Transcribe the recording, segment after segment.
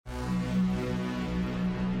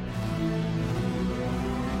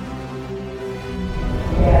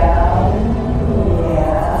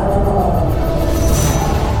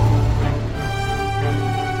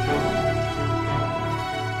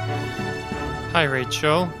Hi,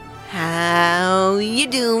 Rachel. How you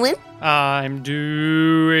doing? I'm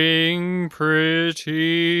doing pretty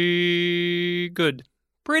good.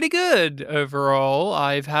 Pretty good overall.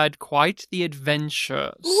 I've had quite the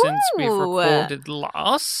adventure since we've Ooh. recorded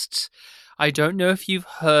last. I don't know if you've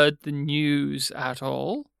heard the news at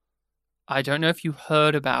all. I don't know if you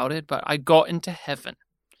heard about it, but I got into heaven.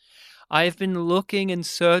 I've been looking and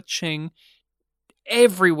searching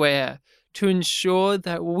everywhere to ensure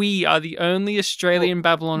that we are the only Australian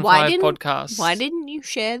Babylon 5 podcast. Why didn't you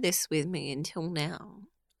share this with me until now?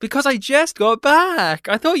 Because I just got back.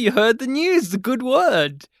 I thought you heard the news, the good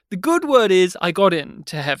word. The good word is I got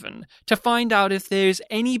into heaven to find out if there's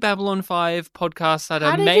any Babylon 5 podcasts that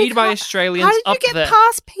are made by Australians up there. How did you get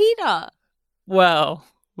past Peter? Well,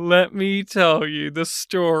 let me tell you the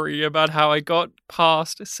story about how I got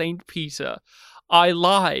past St. Peter. I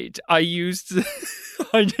lied. I just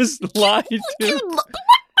lied.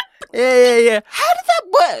 Yeah. How did that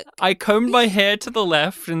work? I combed my hair to the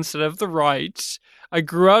left instead of the right. I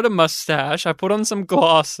grew out a mustache. I put on some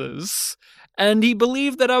glasses. And he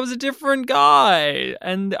believed that I was a different guy.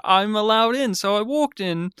 And I'm allowed in. So I walked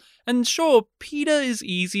in. And sure, Peter is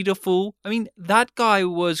easy to fool. I mean, that guy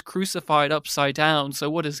was crucified upside down. So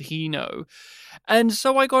what does he know? And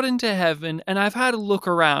so I got into heaven, and I've had a look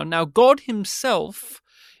around. Now, God himself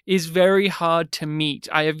is very hard to meet.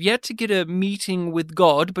 I have yet to get a meeting with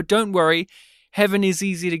God, but don't worry, heaven is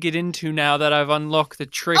easy to get into now that I've unlocked the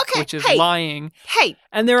trick, which is lying. Hey,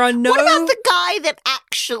 and there are no. What about the guy that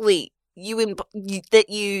actually Well, they're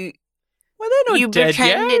not dead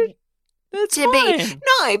pretended yet. That's to fine. be?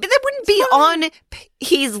 No, but they wouldn't be on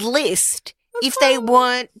his list if they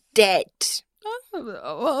weren't dead.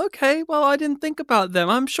 Oh, well, okay. Well, I didn't think about them.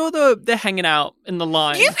 I'm sure they're hanging out in the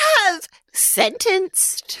line. You have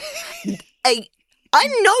sentenced a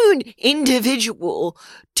unknown individual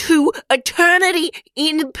to eternity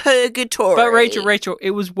in purgatory. But Rachel,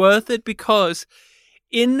 it was worth it because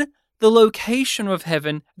in the location of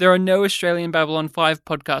heaven, there are no Australian Babylon 5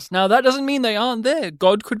 podcasts. Now, that doesn't mean they aren't there.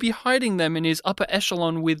 God could be hiding them in his upper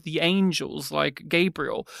echelon with the angels, like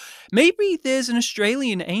Gabriel. Maybe there's an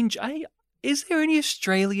Australian angel. Is there any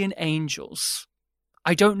Australian angels?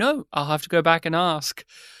 I don't know. I'll have to go back and ask.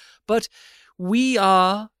 But we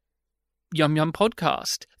are Yum Yum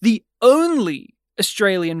Podcast, the only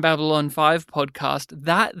Australian Babylon 5 podcast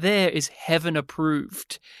that there is heaven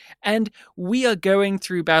approved. And we are going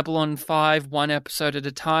through Babylon 5 one episode at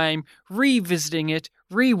a time, revisiting it,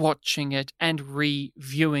 rewatching it, and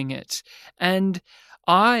reviewing it. And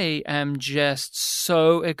I am just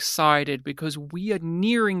so excited because we are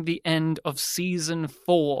nearing the end of season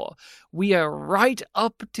 4. We are right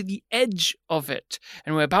up to the edge of it,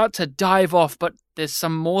 and we're about to dive off, but there's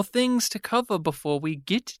some more things to cover before we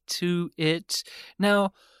get to it.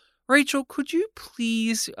 Now, Rachel, could you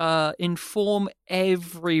please inform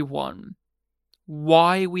everyone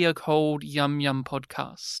why we are called Yum Yum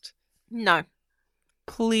Podcast? No.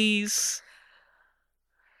 Please.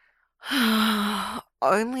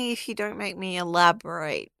 Only if you don't make me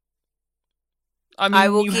elaborate. I mean, I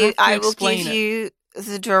will give explain you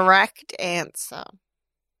the direct answer.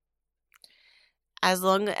 As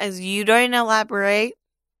long as you don't elaborate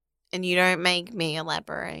and you don't make me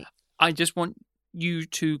elaborate. I just want you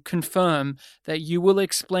to confirm that you will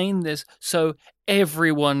explain this so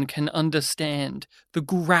everyone can understand the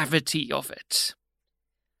gravity of it.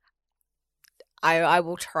 I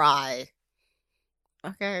will try.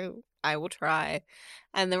 Okay, I will try.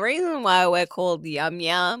 And the reason why we're called Yum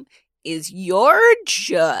Yum is you're a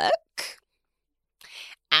jerk.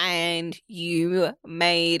 And you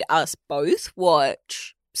made us both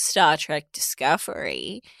watch Star Trek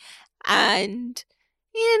Discovery. And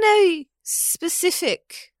in a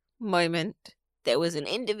specific moment, there was an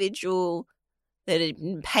individual that had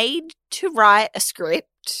been paid to write a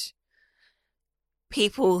script,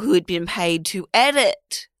 people who had been paid to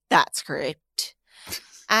edit that script,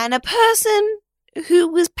 and a person who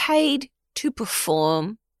was paid to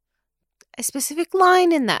perform a specific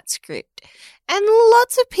line in that script, and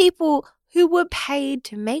lots of people who were paid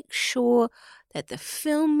to make sure that the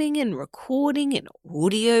filming and recording and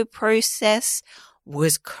audio process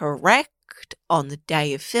was correct on the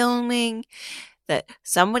day of filming, that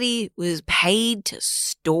somebody was paid to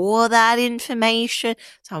store that information,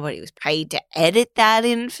 somebody was paid to edit that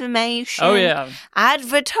information. Oh, yeah.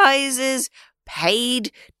 Advertisers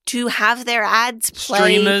paid to have their ads played.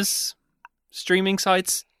 Streamers, streaming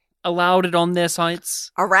sites allowed it on their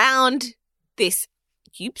sites. Around this.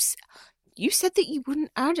 You said that you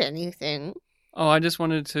wouldn't add anything. Oh, I just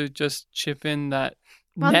wanted to just chip in that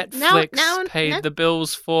Well, Netflix paid the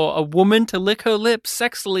bills for a woman to lick her lips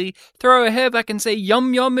sexily, throw her hair back and say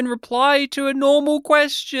yum yum in reply to a normal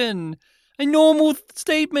question. A normal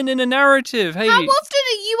statement in a narrative. Hey, How often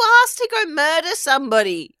are you asked to go murder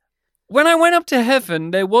somebody? when I went up to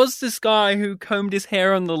heaven, there was this guy who combed his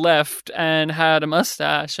hair on the left and had a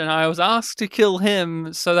mustache, and I was asked to kill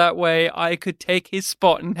him so that way I could take his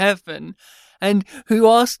spot in heaven. And who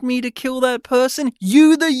asked me to kill that person?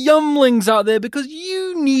 You, the younglings out there, because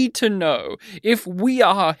you need to know if we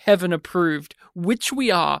are heaven approved, which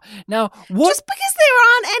we are. Now, what? Just because there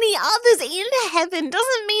aren't any others in heaven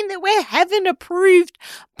doesn't mean that we're heaven approved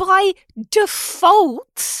by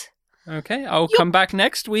default. Okay, I'll come back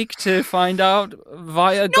next week to find out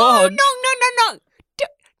via God. No.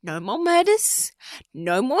 No more murders.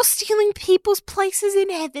 No more stealing people's places in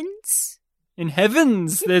heavens. In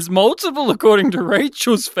heavens, there's multiple according to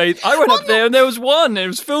Rachel's faith. I went up there and there was one. It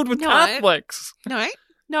was filled with Catholics. No.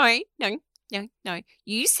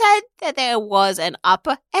 You said that there was an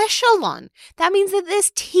upper echelon. That means that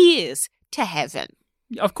there's tiers to heaven.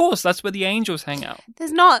 Of course, that's where the angels hang out.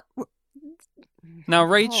 There's not. Now,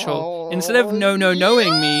 Rachel, instead of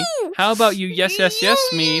knowing me, how about you yes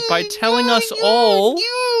me by telling us all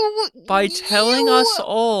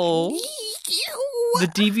the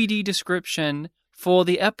DVD description for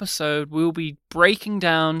the episode we'll be breaking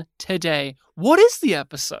down today. What is the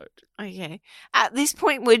episode? Okay. At this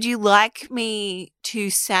point, would you like me to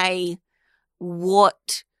say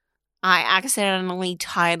what I accidentally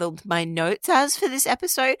titled my notes as for this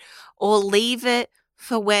episode, or leave it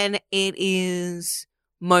for when it is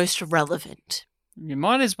most relevant? You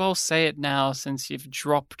might as well say it now since you've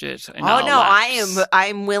dropped it in our laps.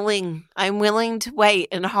 I'm willing to wait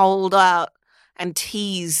and hold out and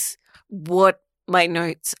tease what my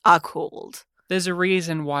notes are called. There's a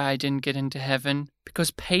reason why I didn't get into heaven, because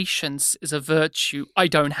patience is a virtue I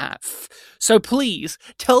don't have. So please,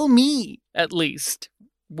 tell me, at least,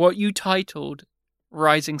 what you titled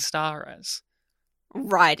Rising Star as.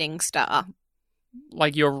 Riding Star.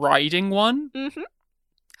 Like you're riding one? Mm-hmm.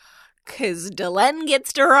 'Cause Delenn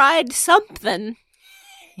gets to ride something.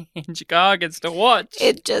 And Jakar gets to watch.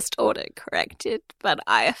 It just auto-corrected, but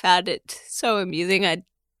I found it so amusing I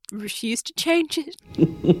refused to change it.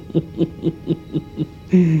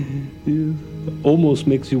 It almost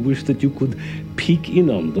makes you wish that you could peek in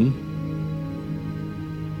on them.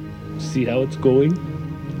 See how it's going?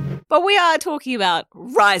 But we are talking about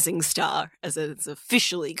Rising Star, as it's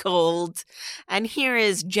officially called. And here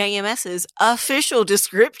is JMS's official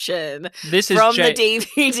description This is from the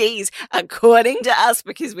DVDs, according to us,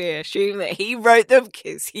 because we assume that he wrote them,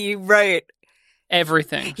 because he wrote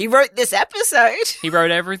everything. He wrote this episode. He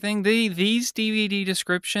wrote everything. These DVD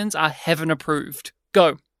descriptions are heaven approved.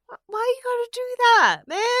 Go. Why you gotta do that,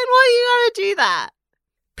 man? Why you gotta do that?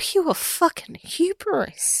 Pure fucking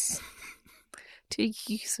hubris. To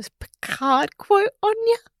use a Picard quote on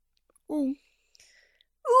you. Ooh.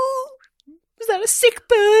 Was that a sick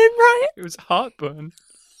burn, right? It was heartburn.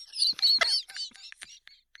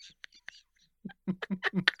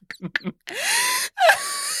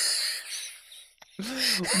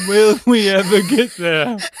 Will we ever get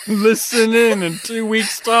there? Listen in 2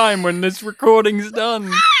 weeks' time when this recording's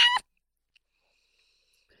done.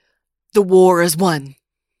 The war is won.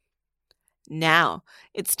 Now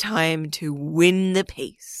it's time to win the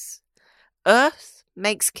peace. Earth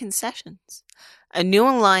makes concessions. A new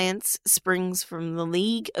alliance springs from the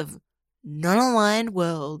League of Non-Aligned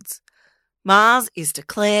Worlds. Mars is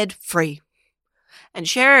declared free. And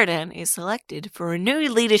Sheridan is selected for a new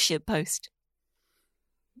leadership post.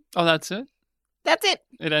 Oh, that's it? That's it.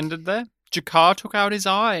 It ended there? Jakar took out his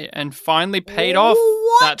eye and finally paid off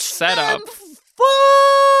that setup.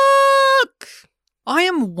 Fuck! I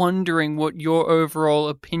am wondering what your overall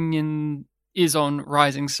opinion is on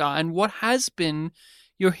Rising Star and what has been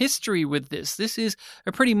your history with this. This is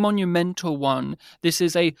a pretty monumental one. This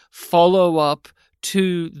is a follow-up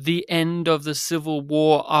to the end of the Civil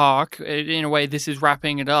War arc. In a way, this is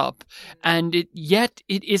wrapping it up. And yet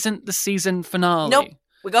it isn't the season finale. Nope.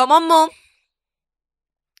 We got one more.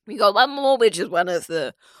 Which is one of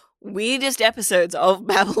the weirdest episodes of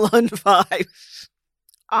Babylon 5.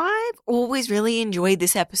 I've always really enjoyed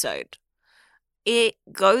this episode. It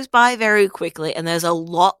goes by very quickly and there's a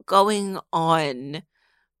lot going on,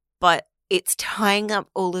 but it's tying up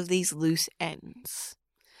all of these loose ends.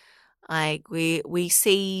 Like, we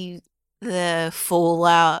see the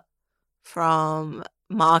fallout from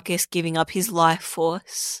Marcus giving up his life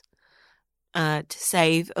force to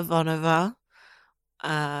save Ivanova.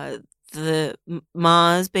 The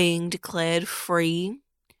Mars being declared free.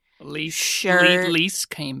 Lise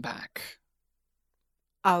came back.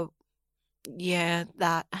 Oh, yeah,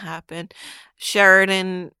 that happened.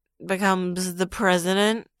 Sheridan becomes the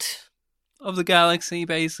president. Of the galaxy,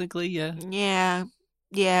 basically, yeah. Yeah,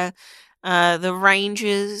 yeah. The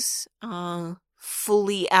Rangers are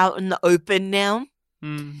fully out in the open now.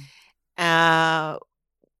 Hmm.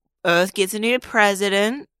 Earth gets a new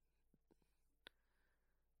president.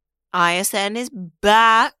 ISN is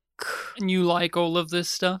back. And you like all of this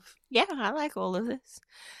stuff? Yeah, I like all of this.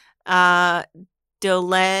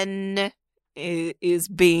 Delenn is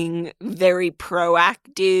being very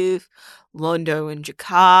proactive. Londo and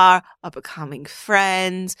Jakar are becoming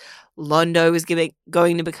friends. Londo is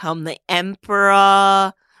going to become the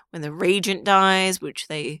emperor when the regent dies, which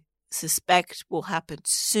they suspect will happen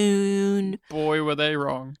soon. Boy, were they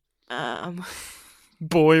wrong. Um,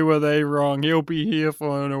 Boy, were they wrong. He'll be here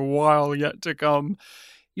for a while yet to come.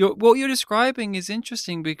 What you're describing is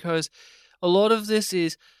interesting because a lot of this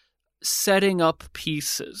is setting up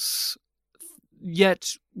pieces.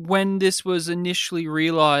 Yet, when this was initially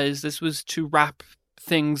realized, this was to wrap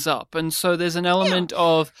things up. And so there's an element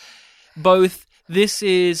of both this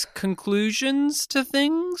is conclusions to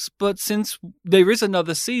things, but since there is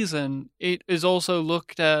another season, it is also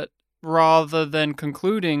looked at rather than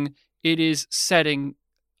concluding, it is setting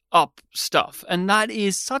up stuff. And that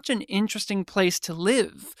is such an interesting place to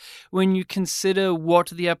live when you consider what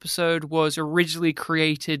the episode was originally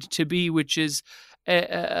created to be, which is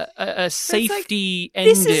a safety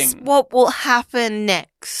ending. This is what will happen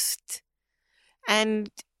next. And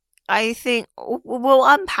I think we'll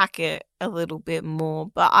unpack it a little bit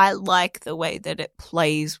more, but I like the way that it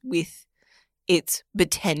plays with its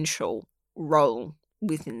potential role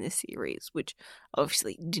within the series, which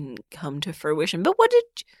obviously didn't come to fruition. But what did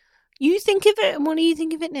you think of it, and what do you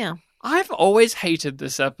think of it now? I've always hated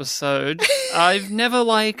this episode. I've never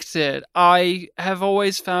liked it. I have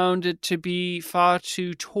always found it to be far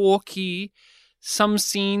too talky. Some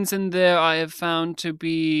scenes in there I have found to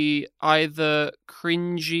be either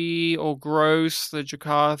cringy or gross. The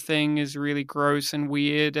Jakar thing is really gross and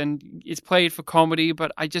weird, and it's played for comedy,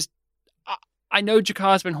 but I know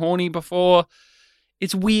Jakar's been horny before.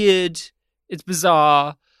 It's weird. It's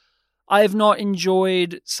bizarre. I have not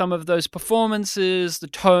enjoyed some of those performances, the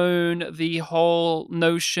tone, the whole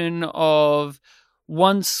notion of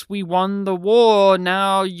once we won the war,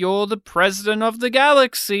 now you're the president of the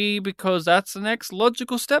galaxy because that's the next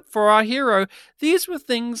logical step for our hero. These were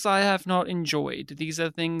things I have not enjoyed. These are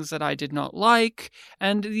things that I did not like.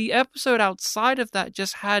 And the episode outside of that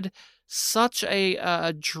just had such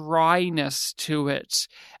a dryness to it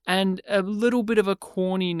and a little bit of a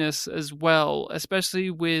corniness as well, especially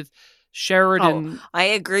with Sheridan. Oh, I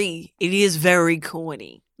agree. It is very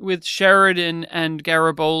corny. With Sheridan and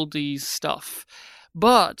Garibaldi's stuff.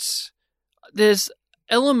 But there's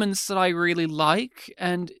elements that I really like,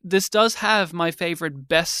 and this does have my favorite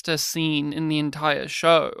Bester scene in the entire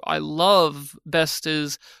show. I love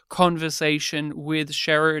Bester's conversation with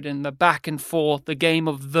Sheridan, the back and forth, the game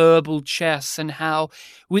of verbal chess, and how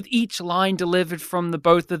with each line delivered from the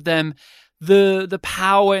both of them, the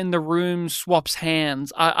power in the room swaps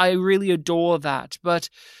hands. I really adore that. But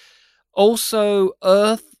also,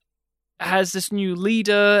 Earth has this new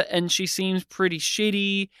leader, and she seems pretty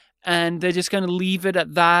shitty, and they're just going to leave it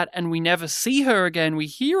at that, and we never see her again. We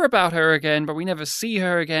hear about her again, but we never see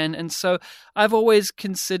her again. And so I've always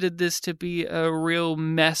considered this to be a real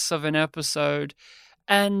mess of an episode.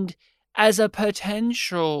 And as a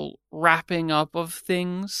potential wrapping up of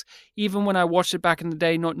things, even when I watched it back in the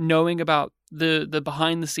day, not knowing about the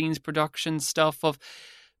behind-the-scenes production stuff of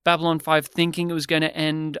Babylon 5, thinking it was going to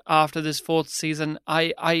end after this fourth season,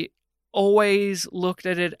 I always looked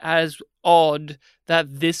at it as odd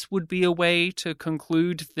that this would be a way to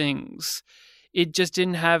conclude things. It just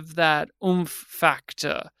didn't have that oomph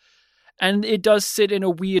factor. And it does sit in a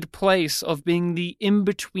weird place of being the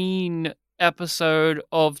in-between episode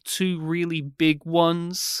of two really big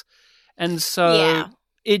ones. And so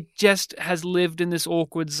it just has lived in this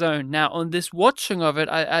awkward zone. Now, on this watching of it,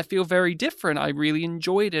 I feel very different. I really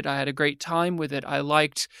enjoyed it. I had a great time with it. I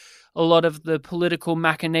liked a lot of the political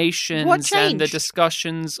machinations and the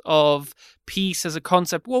discussions of peace as a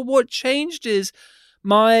concept. Well, what changed is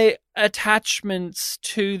my attachments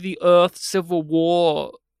to the Earth Civil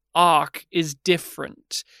War arc is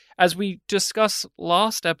different. As we discussed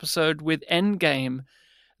last episode with Endgame,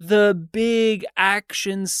 the big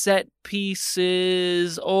action set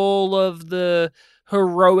pieces, all of the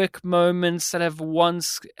heroic moments that have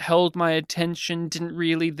once held my attention didn't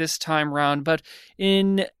really this time round. But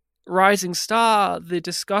in Rising Star, the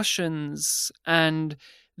discussions and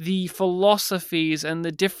the philosophies and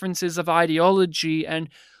the differences of ideology and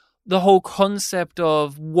the whole concept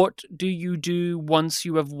of what do you do once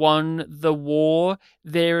you have won the war?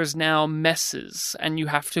 There's now messes, and you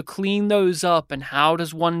have to clean those up, and how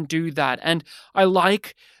does one do that? And I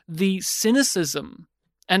like the cynicism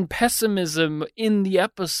and pessimism in the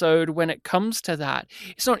episode when it comes to that.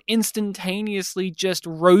 It's not instantaneously just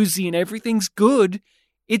rosy and everything's good.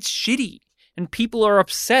 It's shitty, and people are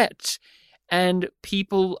upset, and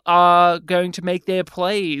people are going to make their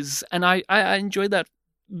plays, and I enjoyed that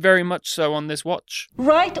very much so on this watch.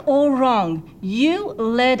 Right or wrong, you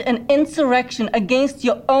led an insurrection against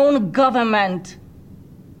your own government.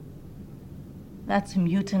 That's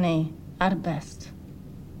mutiny at best.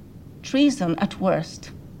 Treason at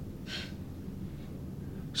worst.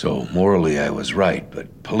 So morally I was right,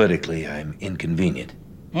 but politically I'm inconvenient.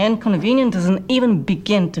 Inconvenient doesn't even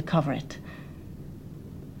begin to cover it.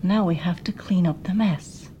 Now we have to clean up the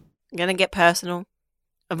mess. I'm gonna get personal.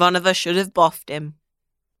 Ivanova should have boffed him.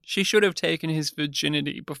 She should have taken his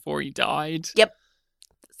virginity before he died. Yep.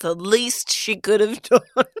 It's the least she could have done.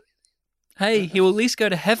 Hey, he will at least go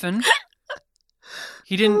to heaven.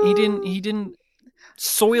 He didn't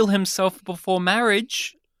soil himself before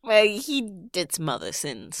marriage. Well, he did some other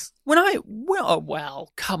sins.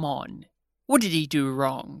 Well, come on. What did he do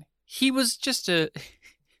wrong? He was just an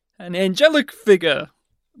angelic figure.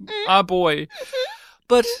 Our boy.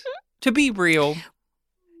 But to be real,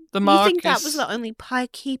 the Marcus... You think that was the only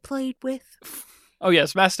pike he played with? Oh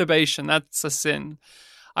yes, masturbation, that's a sin.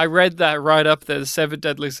 I read that right up there, the 7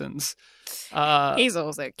 deadly sins. He's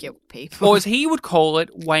also killed people. Or as he would call it,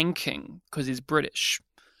 wanking, because he's British.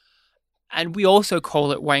 And we also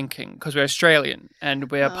call it wanking, because we're Australian, and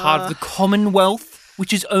we're part of the Commonwealth,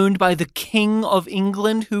 which is owned by the King of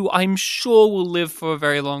England, who I'm sure will live for a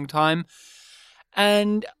very long time.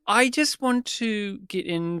 And I just want to get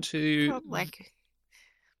into...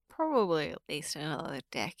 Probably at least another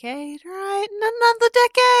decade, right? Another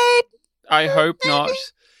decade? I hope not.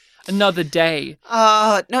 Another day.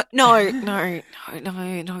 No.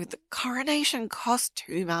 The coronation cost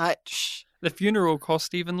too much. The funeral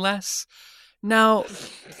cost even less. Now,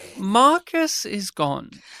 Marcus is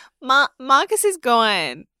gone. Marcus is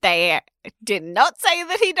gone. They did not say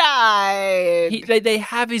that he died. They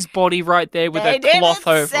have his body right there with a cloth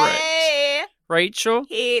over it. Rachel?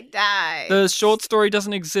 He died. The short story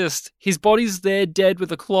doesn't exist. His body's there dead with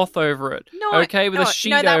a cloth over it. With a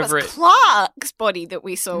sheet over it. No, that was Clark's body that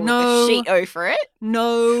we saw with a sheet over it.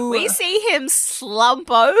 No. We see him slump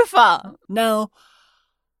over. Now,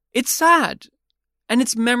 it's sad. And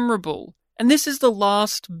it's memorable. And this is the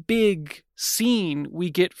last big scene we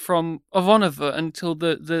get from Ivanova until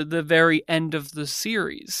the very end of the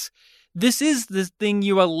series. This is the thing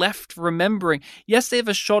you are left remembering. Yes, they have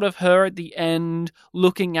a shot of her at the end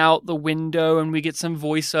looking out the window, and we get some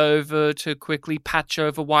voiceover to quickly patch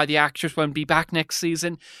over why the actress won't be back next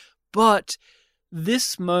season. But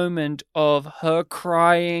this moment of her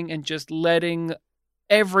crying and just letting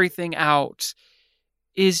everything out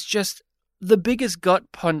is just the biggest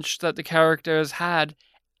gut punch that the character has had.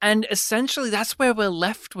 And essentially, that's where we're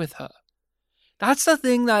left with her. That's the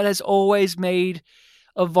thing that has always made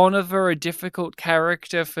Ivanova a difficult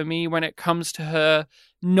character for me when it comes to her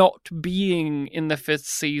not being in the 5th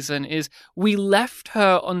season, is we left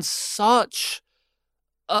her on such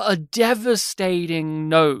a devastating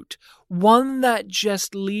note. One that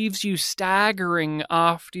just leaves you staggering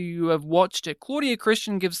after you have watched it. Claudia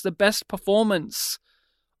Christian gives the best performance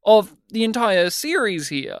of the entire series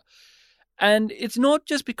here. And it's not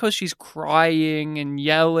just because she's crying and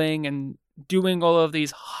yelling and doing all of these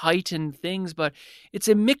heightened things, but it's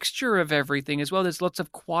a mixture of everything as well. There's lots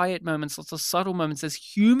of quiet moments, lots of subtle moments. There's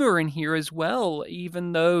humor in here as well,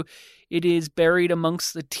 even though it is buried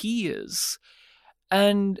amongst the tears.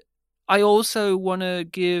 And I also want to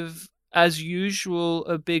give, as usual,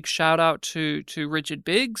 a big shout out to Richard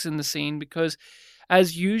Biggs in the scene, because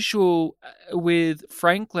as usual with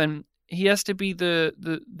Franklin, he has to be the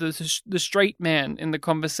straight man in the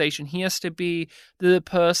conversation. He has to be the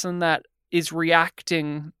person that is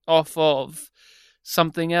reacting off of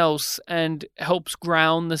something else and helps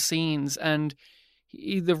ground the scenes. And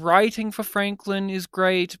the writing for Franklin is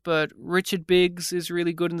great, but Richard Biggs is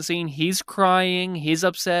really good in the scene. He's crying, he's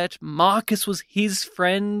upset. Marcus was his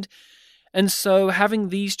friend. And so having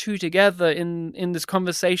these two together in this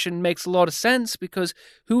conversation makes a lot of sense, because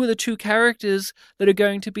who are the two characters that are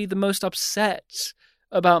going to be the most upset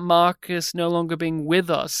about Marcus no longer being with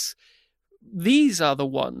us? These are the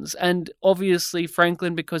ones. And obviously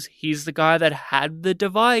Franklin, because he's the guy that had the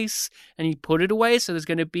device and he put it away, so there's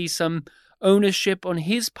going to be some ownership on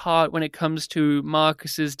his part when it comes to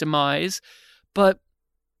Marcus's demise. But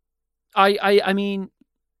I mean,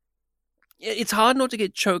 it's hard not to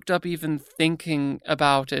get choked up even thinking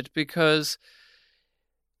about it, because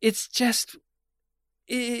it's just...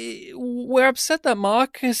 we're upset that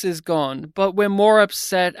Marcus is gone, but we're more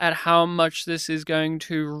upset at how much this is going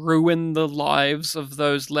to ruin the lives of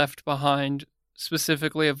those left behind,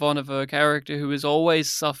 specifically Ivanova, a character who has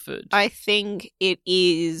always suffered. I think it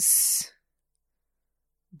is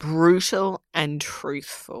brutal and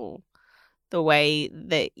truthful, the way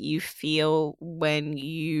that you feel when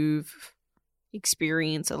you've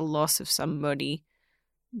experienced a loss of somebody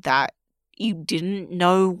that you didn't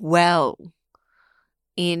know well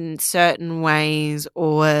in certain ways,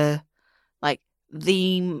 or like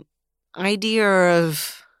the idea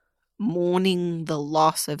of mourning the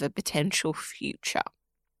loss of a potential future.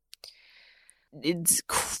 It's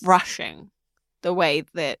crushing the way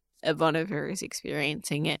that Ivanova is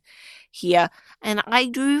experiencing it here. And I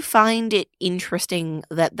do find it interesting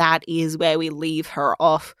that that is where we leave her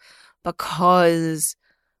off, because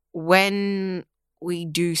when we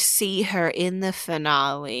do see her in the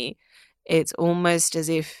finale, it's almost as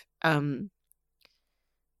if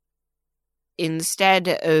instead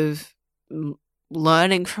of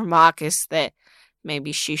learning from Marcus that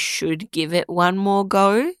maybe she should give it one more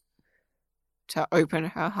go to open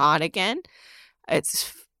her heart again,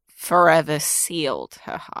 it's forever sealed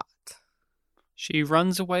her heart. She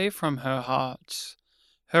runs away from her heart.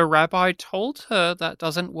 Her rabbi told her that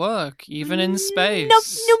doesn't work, even in space. No,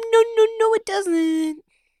 it doesn't.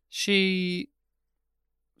 She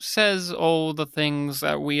says all the things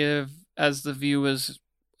that we have, as the viewers,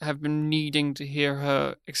 have been needing to hear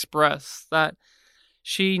her express. That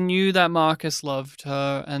she knew that Marcus loved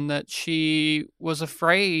her, and that she was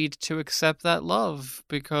afraid to accept that love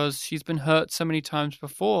because she's been hurt so many times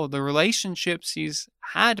before. The relationships he's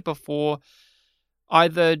had before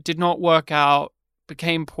either did not work out,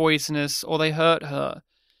 became poisonous, or they hurt her.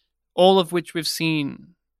 All of which we've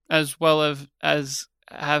seen, as well as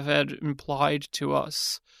have had implied to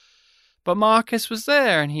us. But Marcus was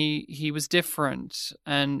there, and he was different,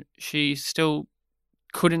 and she still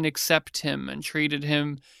couldn't accept him and treated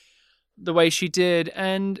him the way she did.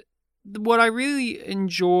 And what I really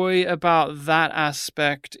enjoy about that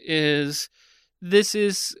aspect is this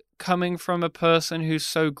is coming from a person who's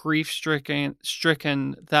so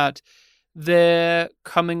grief-stricken that they're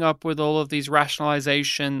coming up with all of these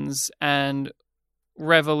rationalizations and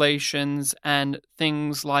revelations and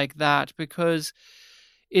things like that, because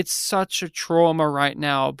it's such a trauma right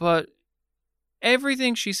now. But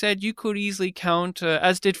everything she said, you could easily counter,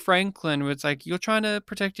 as did Franklin, where it's like, you're trying to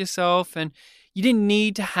protect yourself and you didn't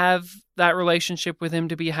need to have that relationship with him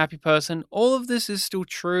to be a happy person. All of this is still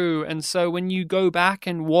true. And so when you go back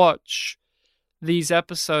and watch these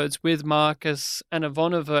episodes with Marcus and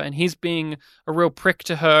Ivanova, and he's being a real prick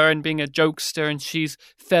to her and being a jokester, and she's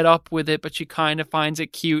fed up with it, but she kind of finds it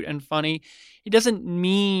cute and funny, it doesn't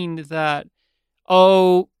mean that,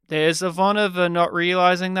 oh, there's Ivanova not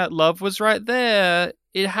realizing that love was right there.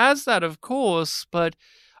 It has that, of course, but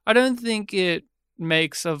I don't think it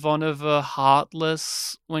makes Ivanova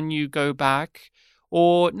heartless when you go back,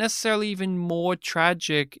 or necessarily even more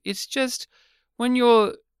tragic. It's just when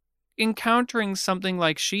you're encountering something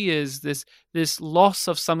like she is, this loss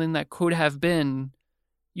of something that could have been,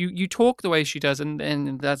 you talk the way she does,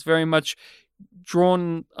 and that's very much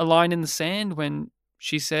drawn a line in the sand when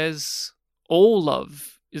she says all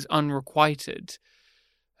love is unrequited.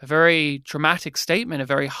 A very dramatic statement, a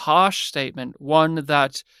very harsh statement, one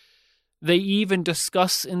that they even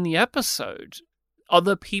discuss in the episode.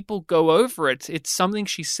 Other people go over it. It's something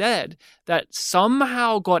she said that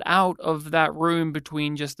somehow got out of that room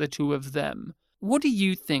between just the two of them. What do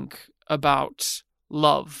you think about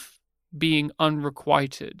love being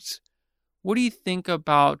unrequited? What do you think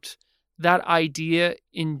about that idea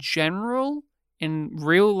in general, in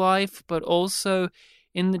real life, but also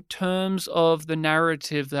in the terms of the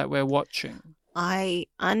narrative that we're watching? I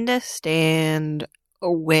understand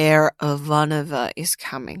where Ivanova is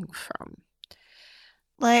coming from.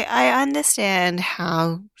 Like, I understand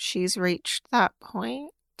how she's reached that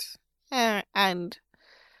point, and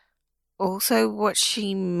also what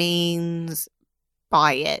she means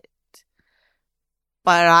by it.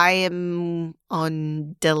 But I am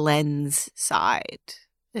on Delen's side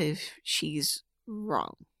if she's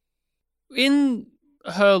wrong. In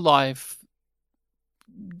her life,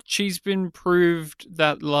 she's been proved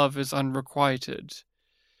that love is unrequited.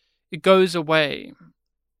 It goes away.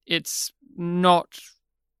 It's not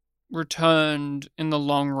returned in the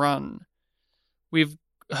long run. We've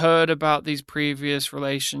heard about these previous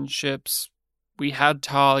relationships. We had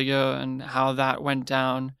Talia and how that went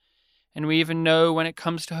down. And we even know when it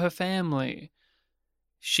comes to her family.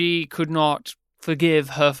 she could not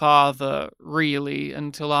forgive her father, really,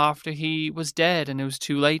 until after he was dead, and it was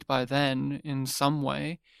too late by then, in some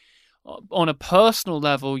way. On a personal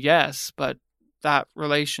level, yes, but that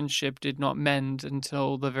relationship did not mend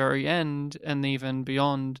until the very end, and even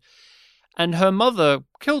beyond. And her mother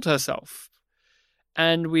killed herself.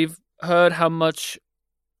 And we've heard how much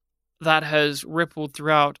that has rippled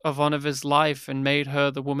throughout Ivanova's life and made her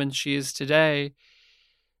the woman she is today.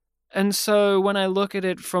 And so when I look at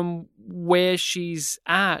it from where she's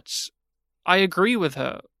at, I agree with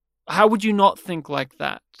her. How would you not think like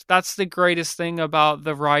that? That's the greatest thing about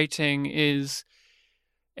the writing, is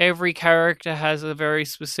every character has a very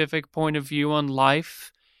specific point of view on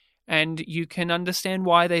life, and you can understand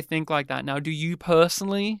why they think like that. Now, do you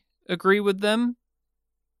personally agree with them?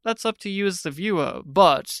 That's up to you as the viewer,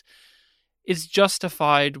 but it's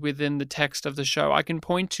justified within the text of the show. I can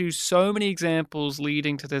point to so many examples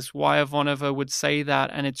leading to this, why Ivanova would say that,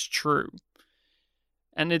 and it's true.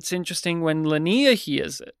 And it's interesting when Lennier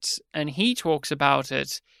hears it, and he talks about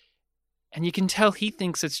it, and you can tell he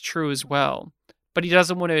thinks it's true as well. But he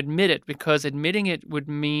doesn't want to admit it, because admitting it would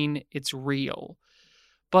mean it's real.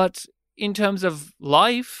 But in terms of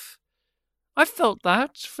life, I felt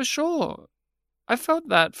that for sure.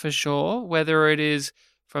 Whether it is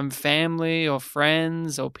from family or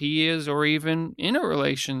friends or peers or even in a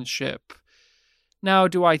relationship. Now,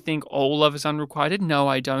 do I think all love is unrequited? No,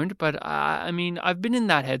 I don't. But I mean, I've been in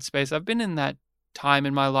that headspace. I've been in that time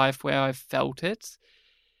in my life where I've felt it.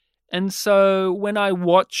 And so when I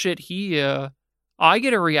watch it here, I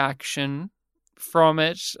get a reaction from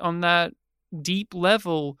it on that deep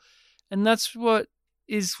level. And that's what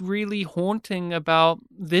is really haunting about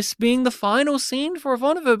this being the final scene for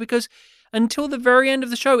Ivanova, because until the very end of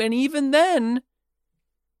the show, and even then,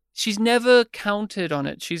 she's never counted on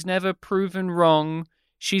it. She's never proven wrong.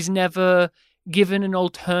 She's never given an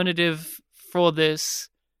alternative for this.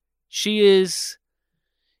 She is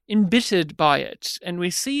embittered by it. And we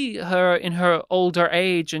see her in her older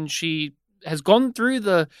age, and she has gone through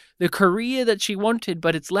the career that she wanted,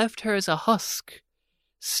 but it's left her as a husk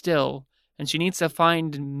still. And she needs to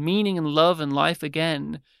find meaning and love in life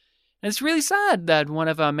again. And it's really sad that one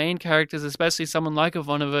of our main characters, especially someone like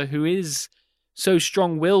Ivanova, who is so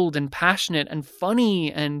strong-willed and passionate and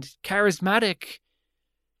funny and charismatic,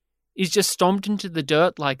 is just stomped into the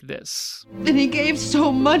dirt like this. And he gave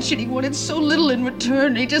so much and he wanted so little in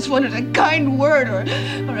return. He just wanted a kind word or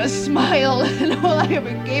a smile. And all I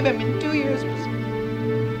ever gave him in 2 years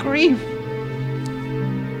was grief.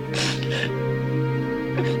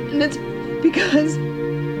 And it's because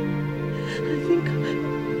I think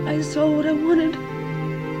I saw what I wanted.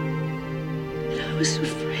 And I was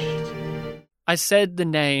afraid. I said the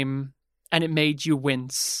name, and it made you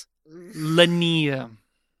wince. Lennier.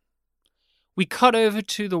 We cut over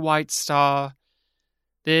to the White Star.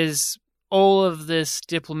 There's all of this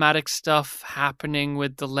diplomatic stuff happening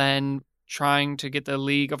with Delenn, trying to get the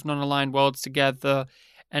League of Non-Aligned Worlds together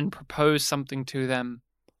and propose something to them.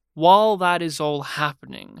 While that is all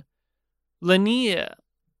happening, Lennier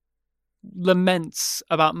laments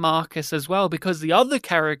about Marcus as well, because the other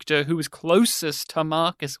character who was closest to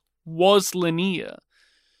Marcus was Lennier.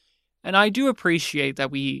 And I do appreciate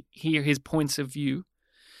that we hear his points of view.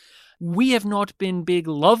 We have not been big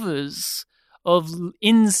lovers of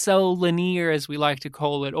incel Lennier, as we like to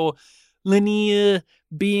call it, or Lennier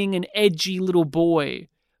being an edgy little boy.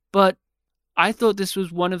 But I thought this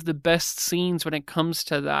was one of the best scenes when it comes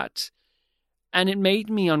to that. And it made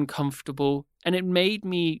me uncomfortable, and it made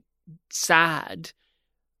me sad,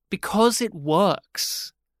 because it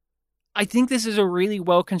works. I think this is a really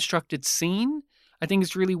well-constructed scene. I think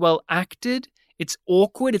it's really well acted. It's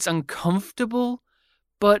awkward, it's uncomfortable,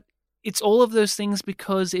 but it's all of those things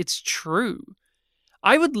because it's true.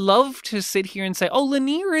 I would love to sit here and say, oh,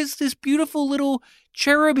 Lennier is this beautiful little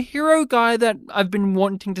cherub hero guy that I've been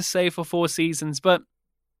wanting to say for 4 seasons, but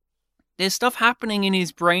there's stuff happening in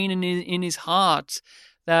his brain and in his heart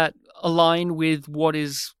that align with what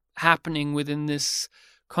is happening within this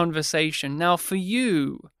conversation. Now, for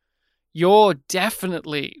you, you're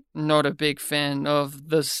definitely not a big fan of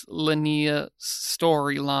this Lennier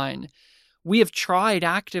storyline. We have tried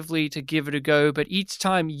actively to give it a go, but each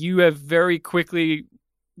time you have very quickly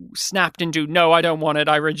snapped into, no, I don't want it,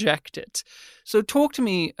 I reject it. So talk to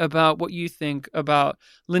me about what you think about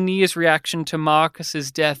Lennier's reaction to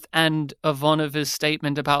Marcus's death and Ivanova's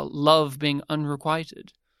statement about love being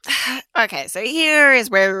unrequited. Okay, so here is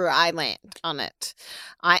where I land on it.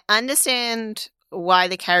 I understand why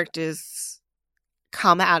the characters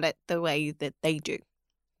come at it the way that they do.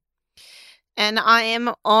 And I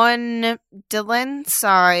am on Delen's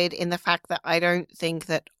side in the fact that I don't think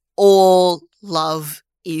that all love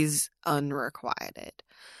is unrequited.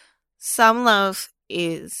 Some love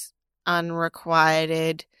is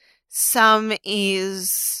unrequited. Some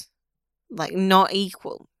is like not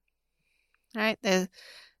equal. Right?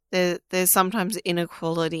 There's sometimes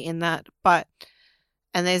inequality in that,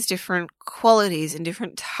 and there's different qualities and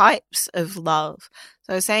different types of love.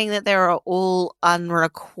 So saying that they are all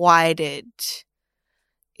unrequited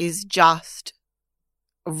is just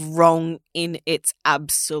wrong in its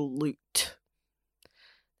absolute.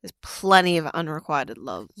 There's plenty of unrequited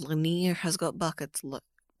love. Linnea has got bucket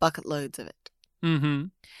loads of it. Mm-hmm.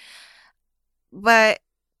 But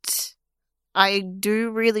I do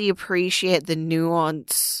really appreciate the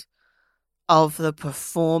nuance of the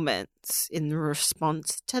performance in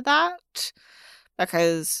response to that,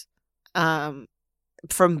 because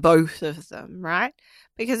from both of them, right?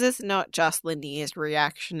 Because it's not just Linnea's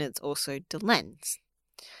reaction, it's also Delen's.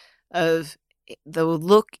 Of the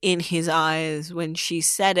look in his eyes when she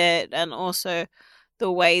said it, and also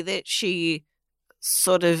the way that she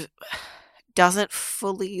sort of doesn't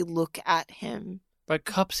fully look at him. But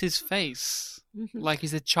cups his face Mm-hmm. like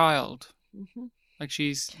he's a child. Mm-hmm. Like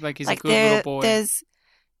he's a good little boy. There's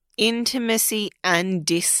intimacy and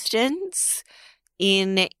distance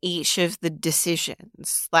in each of the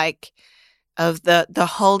decisions, like of the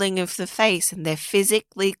holding of the face, and they're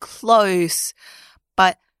physically close,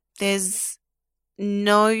 but there's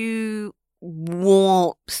no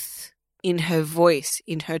warmth in her voice,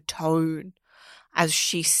 in her tone as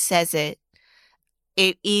she says it.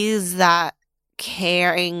 It is that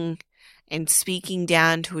caring and speaking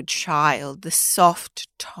down to a child, the soft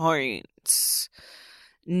tones,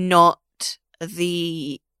 not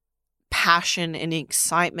the passion and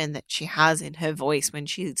excitement that she has in her voice when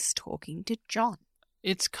she's talking to John.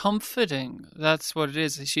 It's comforting. That's what it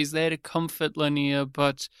is. She's there to comfort Linnea,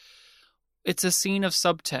 but it's a scene of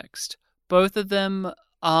subtext. Both of them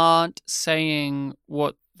aren't saying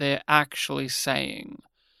what they're actually saying.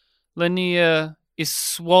 Linnea is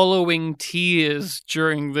swallowing tears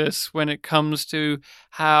during this when it comes to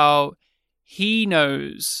how he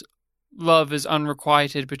knows love is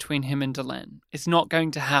unrequited between him and Delen. It's not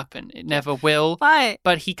going to happen. It never will.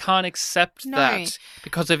 But he can't accept that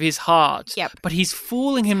because of his heart. Yep. But he's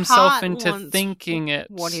fooling himself Heart into wants thinking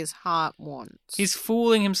it. what his heart wants. He's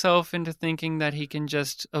fooling himself into thinking that he can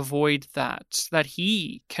just avoid that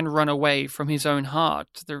he can run away from his own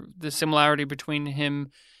heart. The similarity between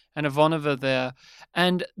him and Ivanova there.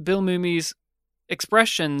 And Bill Mumi's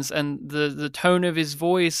expressions and the tone of his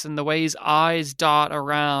voice and the way his eyes dart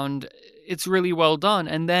around, it's really well done.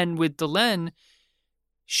 And then with Delen,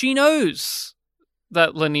 she knows that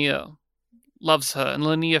Linnea loves her and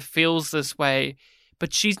Linnea feels this way,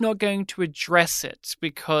 but she's not going to address it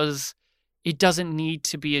because it doesn't need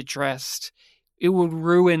to be addressed. It will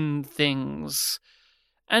ruin things.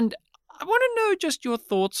 And I want to know just your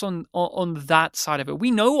thoughts on that side of it.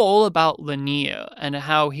 We know all about Linnea and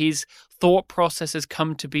how his thought process has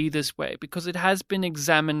come to be this way because it has been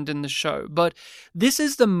examined in the show. But this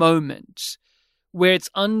is the moment where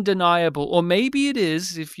it's undeniable, or maybe it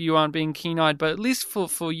is if you aren't being keen-eyed, but at least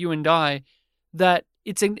for you and I, that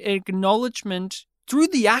it's an acknowledgement through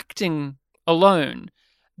the acting alone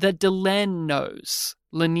that Delen knows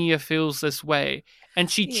Linnea feels this way.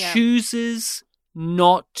 And she chooses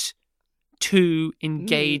not to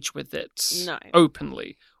engage with it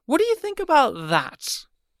openly. What do you think about that?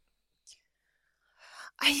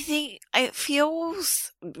 I think it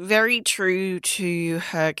feels very true to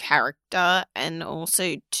her character and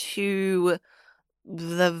also to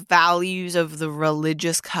the values of the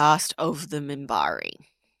religious caste of the Minbari.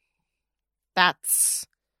 That's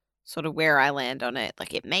sort of where I land on it.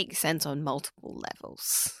 Like, it makes sense on multiple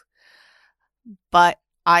levels. But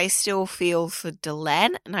I still feel for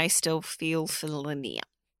Delen and I still feel for Linnea.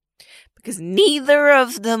 Because neither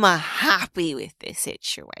of them are happy with this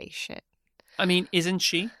situation. I mean, isn't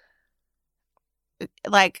she?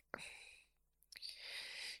 Like,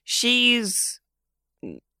 she's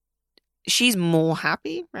more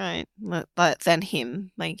happy, right? Than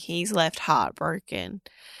him. Like, he's left heartbroken.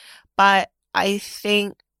 But I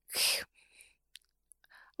think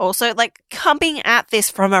also, like, coming at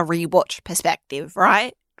this from a rewatch perspective,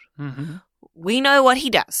 right? Mm-hmm. We know what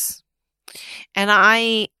he does.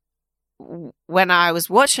 And when I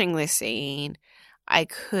was watching this scene, I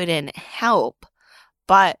couldn't help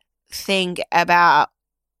but think about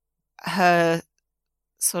her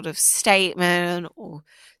sort of statement or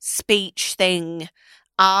speech thing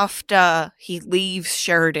after he leaves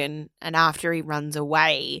Sheridan and after he runs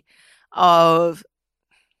away, of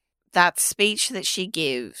that speech that she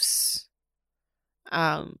gives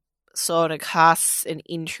sort of casts an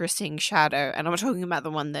interesting shadow. And I'm talking about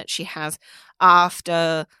the one that she has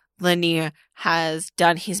after Lennier has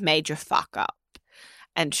done his major fuck up.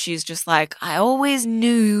 And she's just like, I always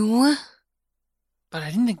knew, But I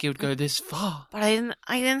didn't think he would go this far. but I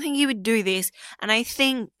didn't think he would do this. And I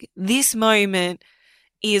think this moment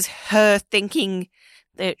is her thinking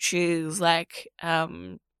that she's like,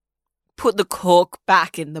 put the cork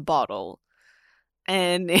back in the bottle.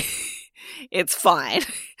 And it's fine.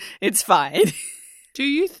 It's fine. Do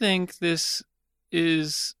you think this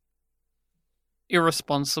is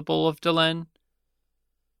irresponsible of Delenn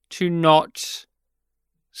to not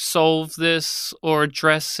solve this or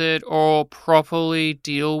address it or properly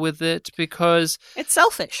deal with it? Because It's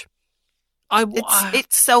selfish.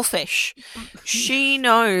 It's selfish. She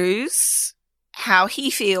knows how he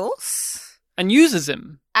feels and uses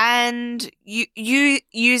him. and you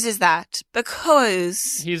uses that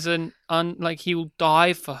because He's he will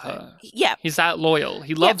die for her. yeah, He's that loyal.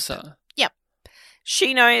 He loves her.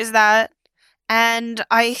 she knows that, and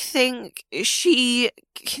I think she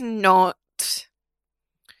cannot.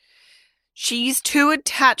 She's too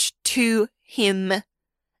attached to him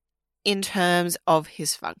in terms of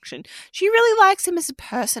his function. She really likes him as a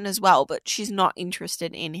person as well, but she's not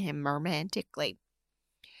interested in him romantically.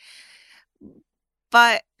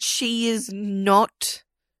 But she is not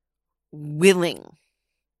willing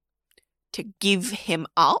to give him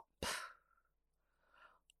up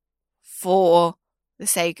for the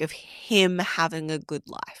sake of him having a good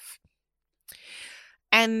life.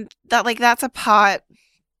 And that's a part,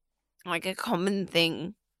 like a common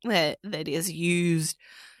thing that is used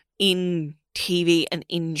in TV and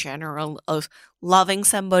in general, of loving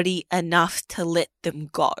somebody enough to let them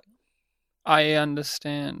go. I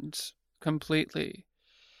understand completely.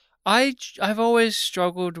 I've always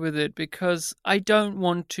struggled with it because I don't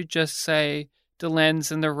want to just say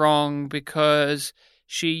Delenn's in the wrong because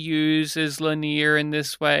she uses Lennier in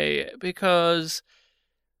this way, because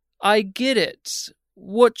I get it.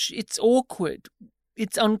 It's awkward.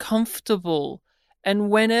 It's uncomfortable. And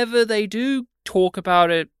whenever they do talk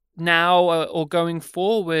about it now or going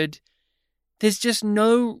forward, there's just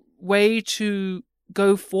no way to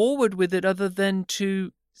go forward with it other than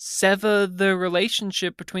to sever the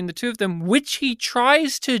relationship between the two of them, which he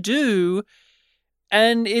tries to do,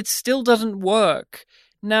 and it still doesn't work.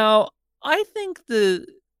 Now, I think the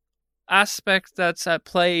aspect that's at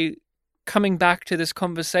play coming back to this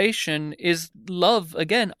conversation is love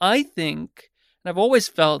again. I think, and I've always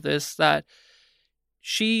felt this, that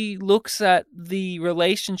she looks at the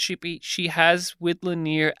relationship she has with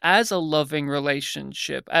Lennier as a loving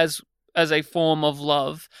relationship, as a form of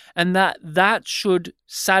love, and that should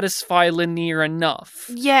satisfy Lennier enough.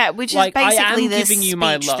 Yeah, which is Like, I am basically the giving you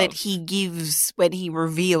my speech love. that he gives when he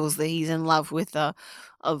reveals that he's in love with her.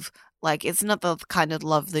 It's not the kind of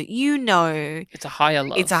love that you know. It's a higher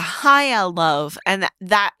love. It's a higher love, and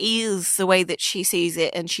that is the way that she sees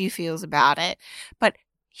it and she feels about it. But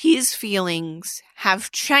his feelings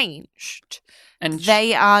have changed. and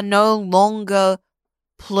They are no longer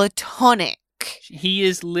platonic. he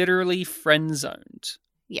is literally friend zoned.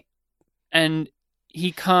 Yeah. And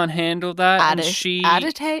he can't handle that. And she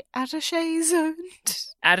Attaché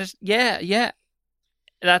zoned. yeah.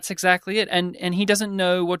 That's exactly it. And he doesn't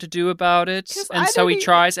know what to do about it. 'Cause And I so don't he even-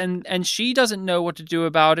 tries, and she doesn't know what to do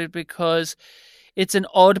about it because it's an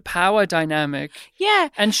odd power dynamic. Yeah.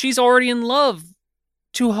 And she's already in love.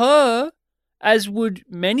 To her, as would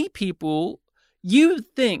many people, you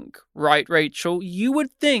think, right, Rachel? You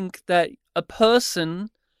would think that a person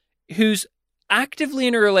who's actively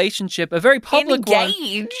in a relationship, a very public one,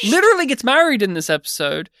 Engaged. literally gets married in this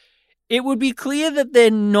episode, it would be clear that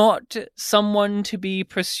they're not someone to be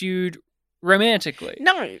pursued romantically.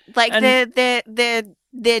 No, like And- they're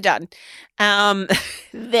done.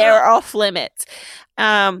 They're off limits.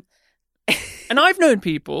 And I've known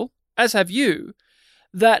people, as have you,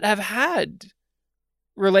 that have had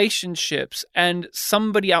relationships and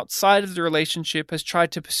somebody outside of the relationship has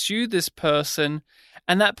tried to pursue this person,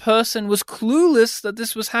 and that person was clueless that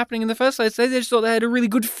this was happening in the first place. They just thought they had a really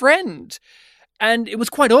good friend. And it was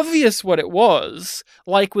quite obvious what it was,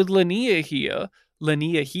 like with Lennier here.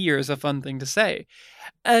 Lennier here is a fun thing to say.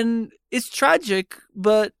 And it's tragic,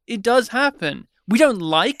 but it does happen. We don't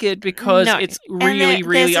like it because No. it's And really,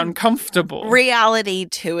 really there's a uncomfortable. reality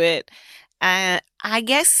to it. I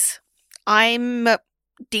guess I'm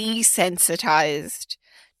desensitized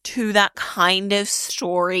to that kind of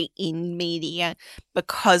story in media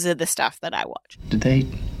because of the stuff that I watch. Did they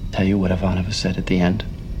tell you what Ivanova said at the end?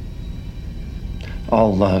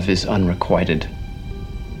 All love is unrequited.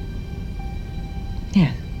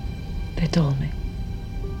 Yes, they told me.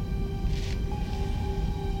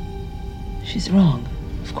 She's wrong,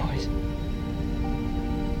 of course.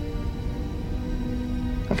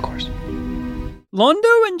 Of course.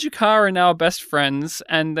 Londo and Jakar are now best friends,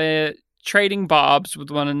 and they're trading barbs with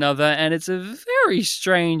one another, and it's a very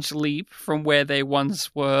strange leap from where they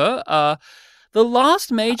once were. The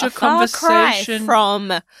last major conversation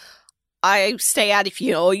from I stay out of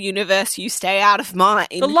your universe, you stay out of mine.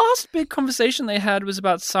 The last big conversation they had was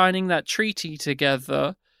about signing that treaty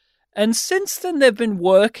together. And since then, they've been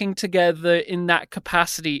working together in that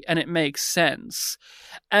capacity, and it makes sense.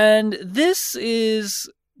 And this is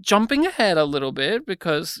jumping ahead a little bit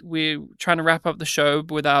because we're trying to wrap up the show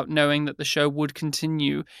without knowing that the show would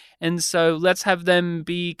continue. And so let's have them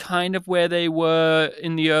be kind of where they were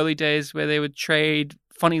in the early days, where they would trade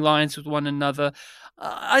funny lines with one another.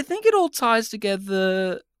 I think it all ties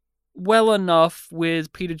together well enough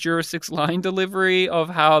with Peter Jurassic's line delivery of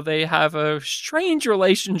how they have a strange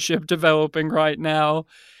relationship developing right now.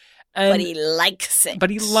 And, but he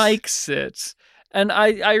likes it. And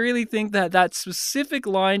I really think that specific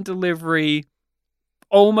line delivery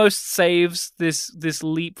almost saves this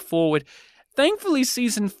leap forward. Thankfully,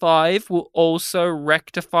 season 5 will also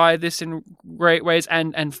rectify this in great ways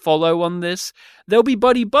and follow on this. There'll be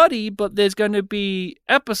buddy, but there's going to be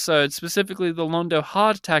episodes, specifically the Londo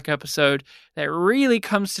heart attack episode, that really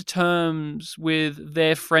comes to terms with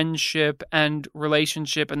their friendship and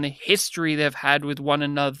relationship and the history they've had with one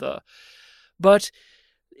another. But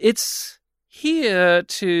it's here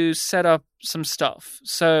to set up some stuff.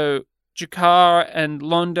 So Jakar and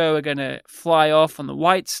Londo are going to fly off on the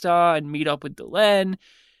White Star and meet up with Delenn.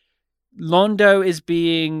 Londo is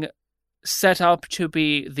being set up to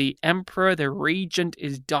be the Emperor. The Regent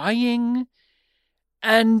is dying.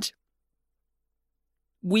 And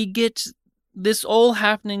we get this all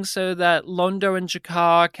happening so that Londo and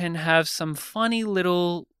Jakar can have some funny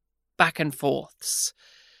little back and forths.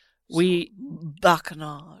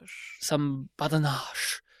 Some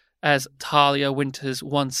badinage, as Talia Winters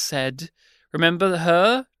once said. Remember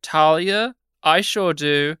her, Talia? I sure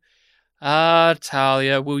do.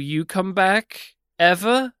 Talia, will you come back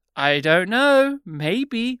ever? I don't know.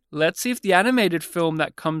 Maybe. Let's see if the animated film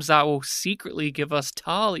that comes out will secretly give us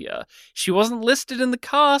Talia. She wasn't listed in the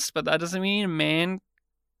cast, but that doesn't mean a man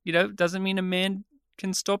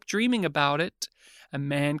can stop dreaming about it. A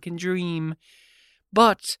man can dream.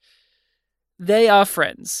 But they are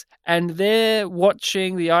friends, and they're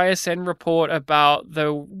watching the ISN report about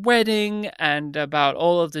the wedding and about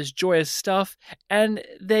all of this joyous stuff, and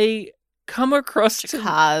they come across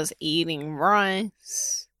Jakar's eating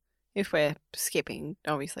rice, if we're skipping,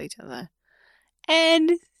 obviously, to the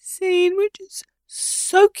end scene, which is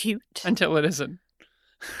so cute. Until it isn't.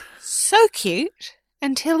 So cute,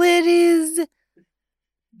 until it is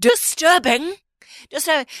disturbing.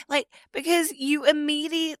 Because you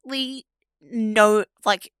immediately know,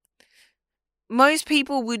 most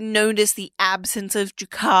people would notice the absence of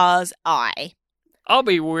Jakar's eye. I'll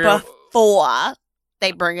be weird. Before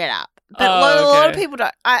they bring it up. But a lot of people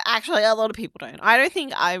don't. A lot of people don't. I don't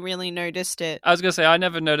think I really noticed it. I was going to say, I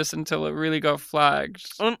never noticed until it really got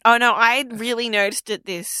flagged. Oh, no, I really noticed it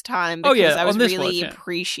this time because I was really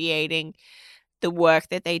appreciating the work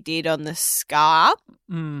that they did on the scar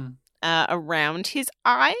around his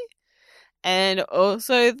eye. And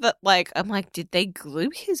also that, I'm like, did they glue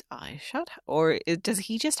his eye shut? Or does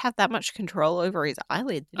he just have that much control over his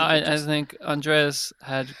eyelids? I think Andreas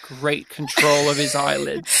had great control of his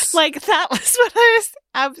eyelids. That was what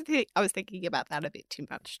I was thinking about that a bit too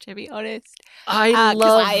much, to be honest. I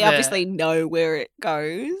obviously know where it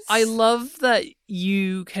goes. I love that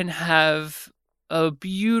you can have a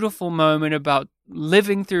beautiful moment about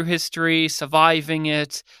living through history, surviving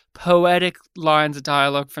it, poetic lines of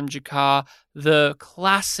dialogue from Jakar, the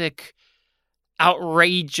classic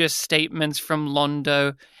outrageous statements from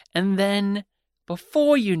Londo, and then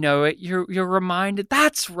before you know it, you're reminded,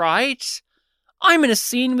 that's right, I'm in a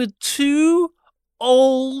scene with two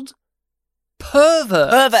old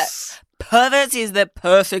perverts. Perverts is the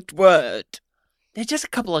perfect word. They're just a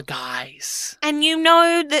couple of guys. And you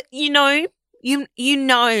know that,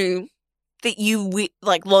 that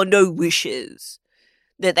Londo wishes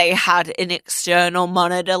that they had an external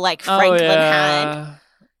monitor like Franklin had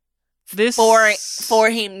for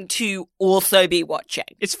him to also be watching.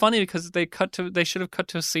 It's funny because they should have cut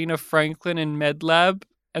to a scene of Franklin in MedLab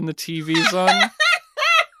and the TV's on.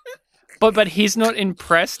 but he's not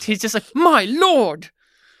impressed. He's just like, my lord!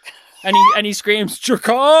 And he screams,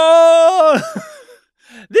 Jakar!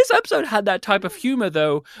 This episode had that type of humor,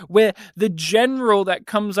 though, where the general that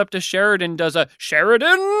comes up to Sheridan does a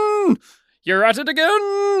Sheridan! you're at it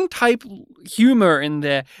again type humor in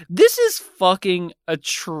there. This is fucking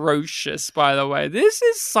atrocious, by the way. This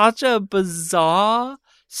is such a bizarre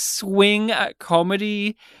swing at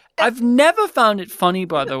comedy. I've never found it funny,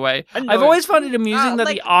 by the way. I've always found it amusing that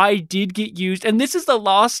the eye did get used, and this is the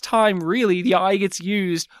last time, really, the eye gets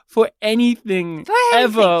used for anything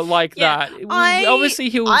ever like that. Obviously,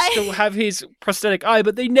 he'll still have his prosthetic eye,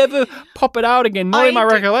 but they never pop it out again, not in my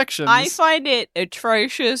recollections. I find it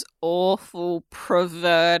atrocious, awful,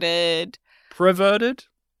 perverted. Perverted?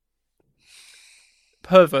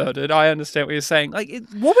 I understand what you're saying. Like,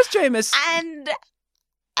 what was JMS?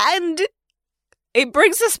 And it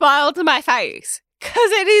brings a smile to my face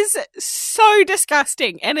because it is so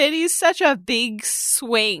disgusting and it is such a big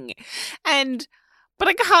swing. But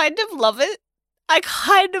I kind of love it.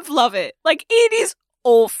 Like, it is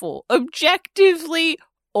awful. Objectively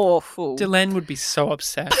awful. Delenn would be so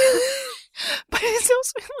upset. But it's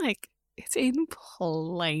also like, it's in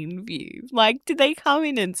plain view. Like, did they come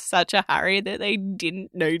in such a hurry that they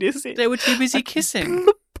didn't notice it? They were too busy kissing.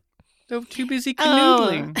 They were too busy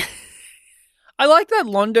canoodling. I like that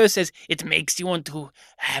Londo says, it makes you want to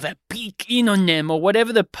have a peek in on them, or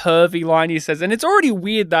whatever the pervy line he says. And it's already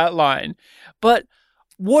weird, that line. But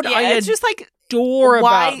what it's just like, adore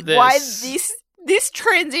about this... Why this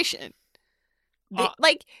transition?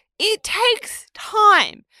 Like, it takes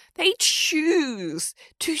time. They choose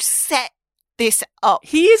to set this up.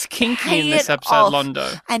 He is kinky in this episode,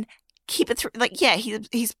 Londo. And keep it through. Like, yeah,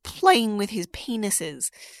 he's playing with his penises.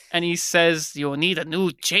 And he says, you'll need a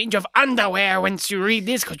new change of underwear once you read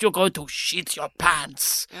this because you're going to shit your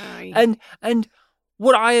pants. And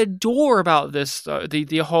what I adore about this, though,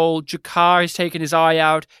 the whole Jakar has taken his eye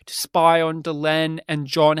out to spy on Delenn and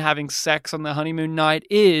John having sex on the honeymoon night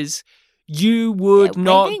is you would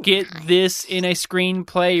not get this in a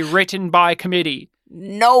screenplay written by committee.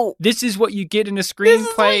 No. This is what you get in a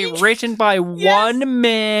screenplay written by one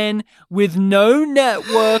man with no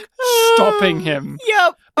network stopping him.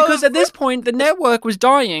 Yep. Because at this point, the network was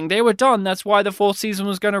dying. They were done. That's why the fourth season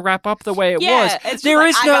was going to wrap up the way it was. It's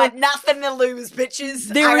I got nothing to lose, bitches.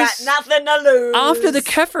 I got nothing to lose. After the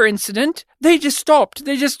Kefir incident, they just stopped.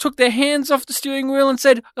 They just took their hands off the steering wheel and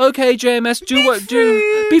said, okay, JMS,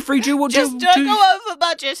 be free, do what Just don't go over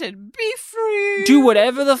budget and be free. Do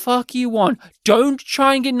whatever the fuck you want. Don't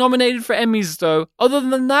try and get nominated for Emmys, though. Other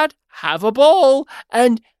than that, have a ball.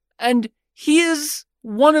 And here's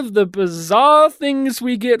one of the bizarre things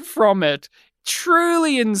we get from it.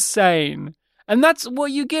 Truly insane. And that's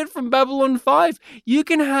what you get from Babylon 5. You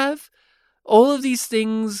can have all of these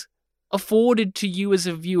things afforded to you as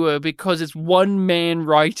a viewer because it's one man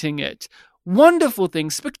writing it. Wonderful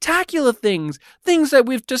things, spectacular things, things that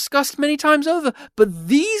we've discussed many times over. But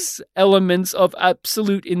these elements of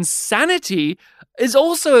absolute insanity is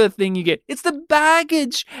also a thing you get. It's the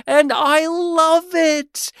baggage, and I love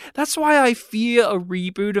it. That's why I fear a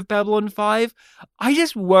reboot of Babylon 5. I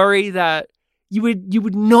just worry that you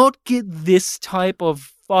would not get this type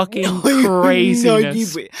of fucking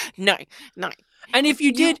craziness. No. And if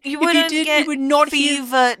you did, you would not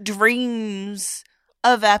fever dreams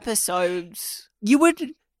of episodes. You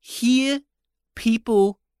would hear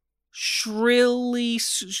people shrilly,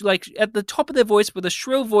 like at the top of their voice with a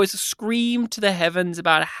shrill voice, scream to the heavens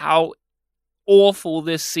about how awful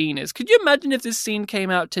this scene is. Could you imagine if this scene came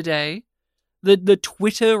out today? The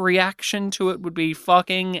Twitter reaction to it would be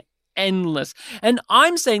fucking endless. And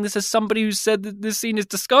I'm saying this as somebody who said that this scene is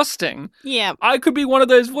disgusting. Yeah. I could be one of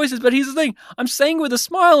those voices, but here's the thing. I'm saying it with a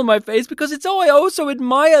smile on my face because I also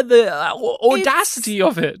admire the audacity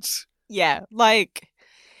of it. Yeah, like,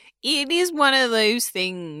 it is one of those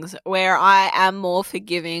things where I am more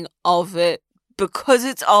forgiving of it because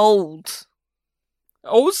it's old.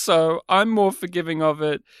 Also, I'm more forgiving of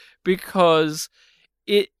it because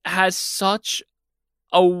it has such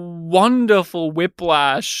a wonderful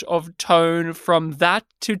whiplash of tone from that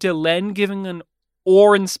to Delenn giving an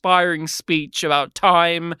awe-inspiring speech about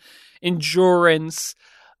time, endurance,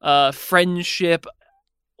 friendship,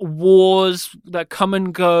 wars that come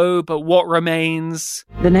and go, but what remains.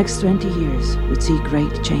 The next 20 years would see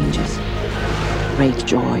great changes, great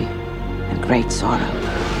joy, and great sorrow.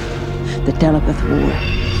 The Telepath War,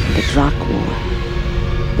 and the Drak War.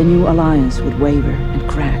 The new alliance would waver and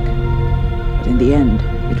crack, but in the end,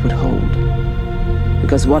 it would hold.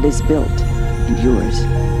 Because what is built endures,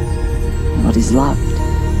 and what is loved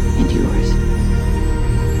endures.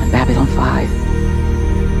 And Babylon 5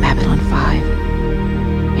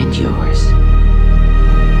 endures.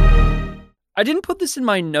 I didn't put this in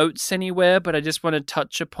my notes anywhere, but I just want to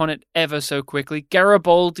touch upon it ever so quickly.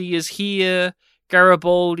 Garibaldi is here.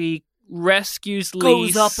 Garibaldi rescues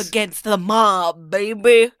Lise. Goes up against the mob,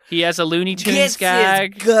 baby. He has a Looney Tunes Gets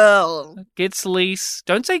gag. his girl. Gets Lise.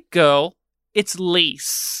 Don't say girl. It's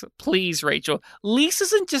Lise. Please, Rachel. Lise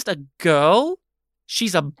isn't just a girl.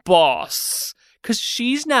 She's a boss. Because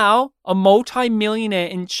she's now a multi-millionaire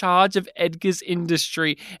in charge of Edgar's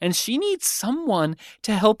industry. And she needs someone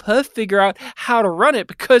to help her figure out how to run it.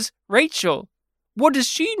 Because, Rachel, what does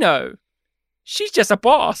she know? She's just a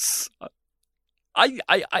boss. I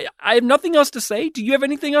have nothing else to say. Do you have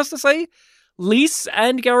anything else to say? Lise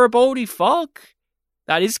and Garibaldi fuck.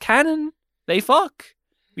 That is canon. They fuck.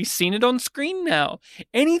 We've seen it on screen now.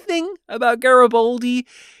 Anything about Garibaldi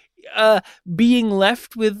being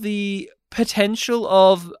left with the potential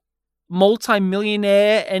of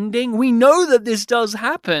multi-millionaire ending? We know that this does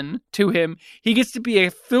happen to him. He gets to be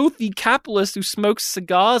a filthy capitalist who smokes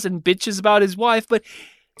cigars and bitches about his wife, but...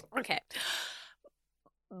 Okay.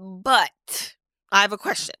 But I have a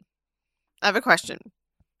question.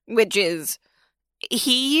 Which is,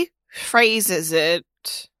 he phrases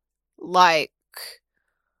it like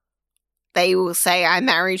they will say, I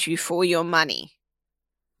married you for your money.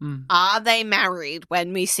 Are they married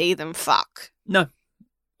when we see them fuck? No.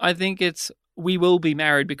 I think it's, we will be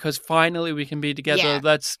married because finally we can be together. Yeah.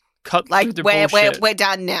 Let's cut through the bullshit. We're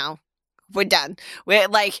done now. We're done. We're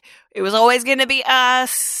like, it was always going to be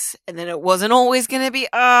us, and then it wasn't always going to be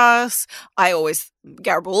us.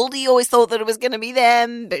 Garibaldi always thought that it was going to be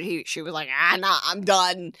them, but she was like, nah, I'm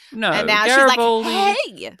done. No, and now Garibaldi,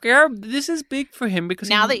 she's like, hey. This is big for him because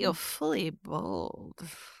now that you're fully bald.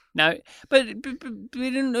 No, but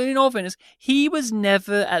in all fairness, he was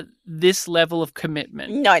never at this level of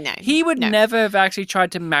commitment. No. He would never have actually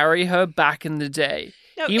tried to marry her back in the day.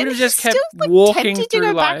 No, he would have just kept still, walking tempted through to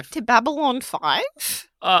go life. Back to Babylon 5?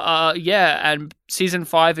 Yeah, and season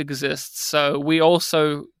 5 exists, so we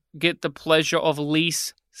also get the pleasure of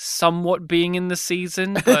Lise somewhat being in the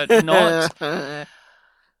season, but not.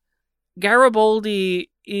 Garibaldi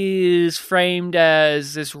is framed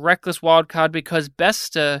as this reckless wildcard because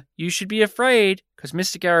Bester, you should be afraid because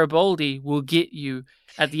Mr. Garibaldi will get you.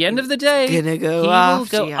 At the end of the day, he will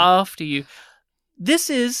go after you.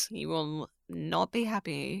 He will not be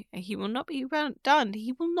happy. He will not be done.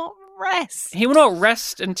 He will not rest. He will not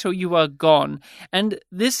rest until you are gone. And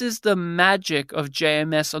this is the magic of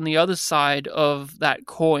JMS on the other side of that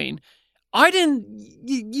coin.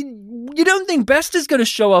 You don't think Bester's going to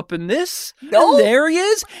show up in this? No. And there he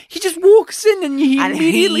is. He just walks in and he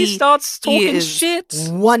immediately starts talking shit.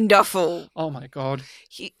 Wonderful. Oh my God.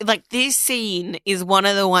 This scene is one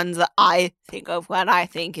of the ones that I think of when I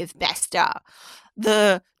think of Bester.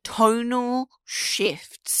 The tonal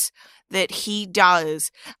shifts that he does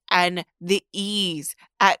and the ease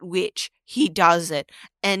at which he does it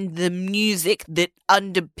and the music that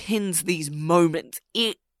underpins these moments.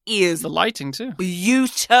 It is the lighting too.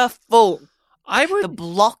 Beautiful. The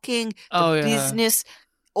blocking, business,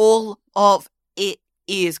 all of it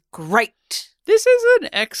is great. This is an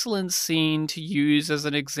excellent scene to use as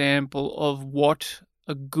an example of what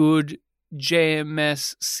a good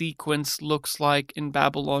JMS sequence looks like in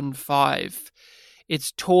Babylon 5.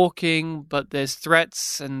 It's talking, but there's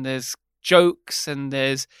threats and there's jokes and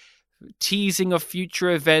there's teasing of future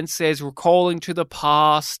events. There's recalling to the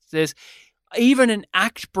past. There's even an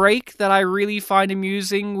act break that I really find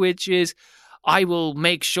amusing, which is, I will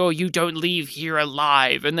make sure you don't leave here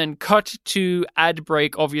alive. And then cut to ad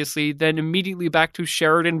break, obviously, then immediately back to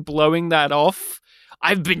Sheridan blowing that off.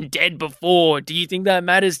 I've been dead before. Do you think that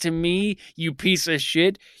matters to me, you piece of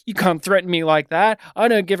shit? You can't threaten me like that. I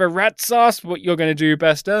don't give a rat's ass what you're going to do,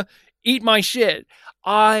 Bester. Eat my shit.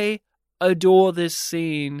 I adore this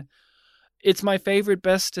scene. It's my favorite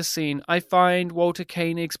Bester scene. I find Walter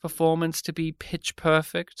Koenig's performance to be pitch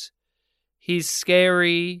perfect. He's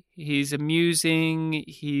scary, he's amusing,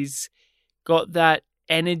 he's got that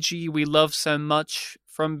energy we love so much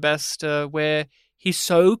from Bester, where he's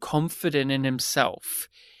so confident in himself.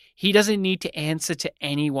 He doesn't need to answer to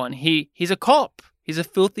anyone. He's a cop. He's a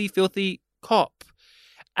filthy, filthy cop.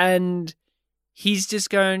 And he's just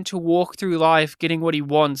going to walk through life getting what he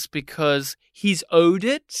wants because he's owed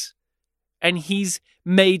it. And he's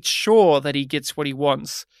made sure that he gets what he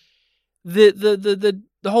wants. The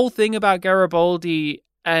whole thing about Garibaldi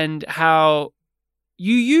and how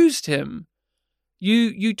you used him.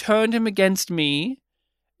 You turned him against me.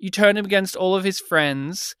 You turned him against all of his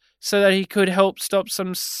friends so that he could help stop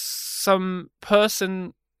some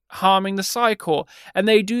person harming the Psi Corps. And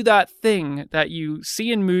they do that thing that you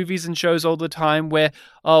see in movies and shows all the time where,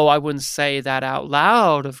 oh, I wouldn't say that out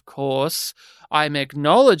loud, of course. I'm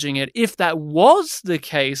acknowledging it. If that was the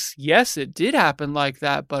case, yes, it did happen like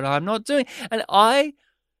that, but I'm not doing. And I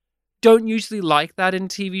don't usually like that in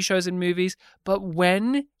TV shows and movies, but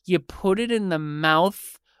when you put it in the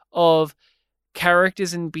mouth of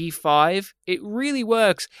characters in B5, it really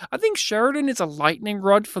works. I think Sheridan is a lightning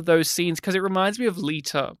rod for those scenes because it reminds me of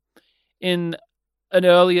Lita in an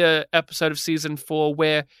earlier episode of season 4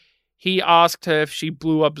 where he asked her if she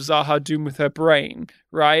blew up Zahadum with her brain,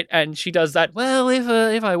 right? And she does that, well,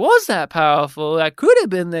 if I was that powerful, that could have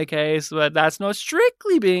been the case, but that's not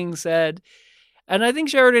strictly being said. And I think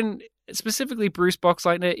Sheridan, specifically Bruce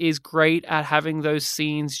Boxleitner, is great at having those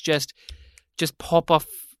scenes just pop off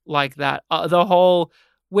like that. The whole,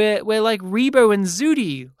 we're like Rebo and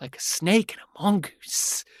Zudi, like a snake and a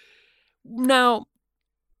mongoose. Now,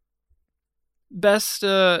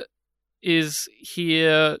 Bester is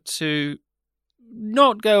here to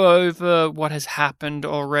not go over what has happened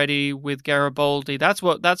already with Garibaldi. That's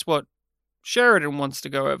what Sheridan wants to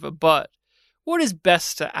go over. But what is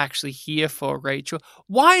Bester actually here for, Rachel?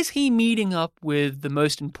 Why is he meeting up with the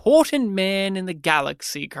most important man in the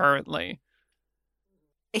galaxy currently?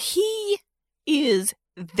 He is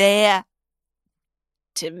there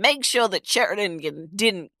to make sure that Sheridan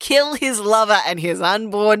didn't kill his lover and his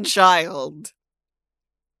unborn child.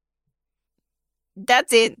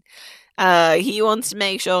 That's it. He wants to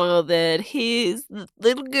make sure that his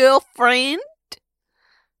little girlfriend,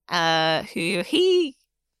 who he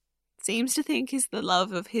seems to think is the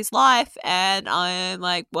love of his life, and I'm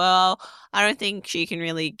like, well, I don't think she can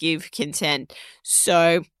really give consent,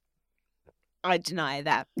 so I deny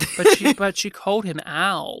that. But she called him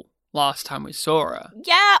Al last time we saw her.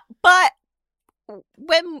 Yeah, but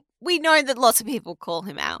when we know that lots of people call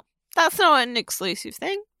him Al, that's not an exclusive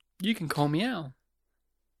thing. You can call me Al.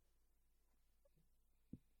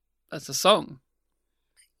 That's a song.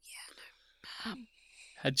 Yeah.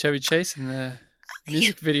 Had Chevy Chase in the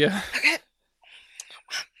music video. Okay.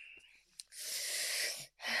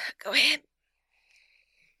 Go ahead.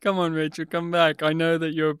 Come on, Rachel, come back. I know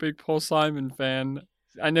that you're a big Paul Simon fan.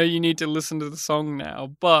 I know you need to listen to the song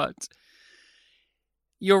now, but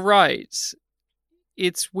you're right.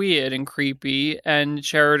 It's weird and creepy, and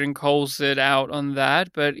Sheridan calls it out on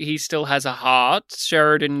that, but he still has a heart.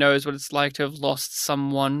 Sheridan knows what it's like to have lost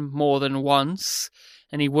someone more than once,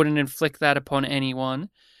 and he wouldn't inflict that upon anyone.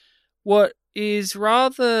 What is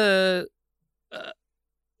rather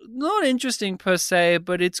not interesting per se,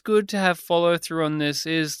 but it's good to have follow-through on this,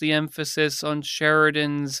 is the emphasis on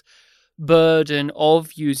Sheridan's burden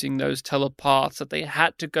of using those telepaths, that they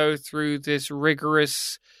had to go through this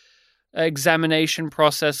rigorous examination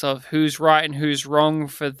process of who's right and who's wrong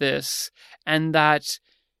for this, and that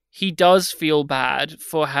he does feel bad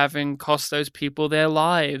for having cost those people their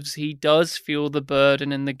lives. He does feel the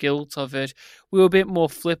burden and the guilt of it. We were a bit more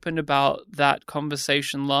flippant about that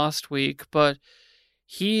conversation last week, but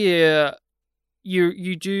here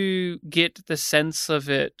you do get the sense of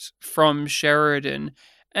it from Sheridan,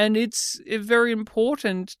 and it's very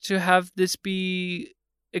important to have this be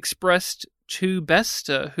expressed to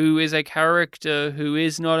Bester, who is a character who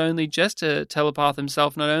is not only just a telepath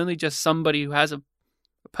himself, not only just somebody who has a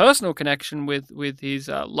personal connection with his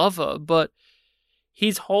lover, but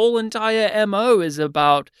his whole entire MO is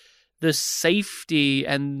about the safety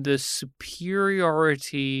and the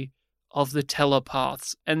superiority of the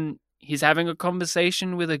telepaths. And he's having a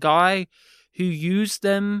conversation with a guy who used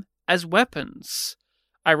them as weapons.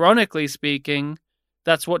 Ironically speaking,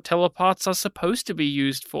 that's what telepaths are supposed to be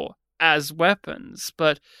used for, as weapons.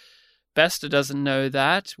 But Bester doesn't know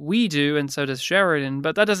that. We do, and so does Sheridan,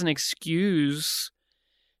 but that doesn't excuse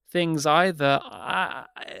things either.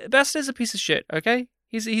 Bester's a piece of shit, okay?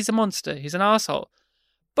 He's a monster. He's an asshole.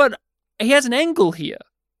 But he has an angle here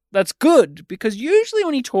that's good, because usually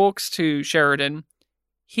when he talks to Sheridan,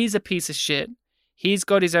 he's a piece of shit. He's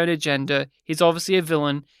got his own agenda. He's obviously a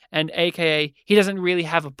villain, and aka he doesn't really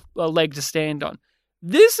have a leg to stand on.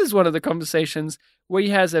 This is one of the conversations where he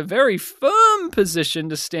has a very firm position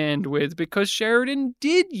to stand with, because Sheridan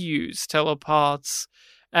did use telepaths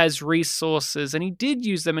as resources, and he did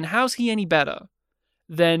use them, and how's he any better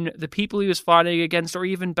than the people he was fighting against, or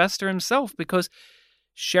even Bester himself? Because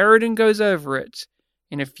Sheridan goes over it.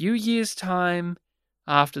 In a few years' time,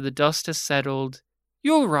 after the dust has settled,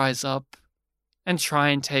 you'll rise up and try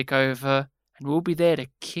and take over, and we'll be there to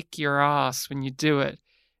kick your ass when you do it.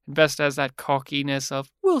 And Bester has that cockiness of,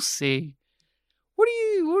 we'll see. What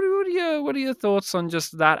are your thoughts on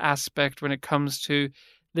just that aspect when it comes to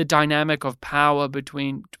the dynamic of power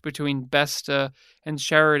between Bester and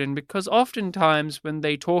Sheridan? Because oftentimes when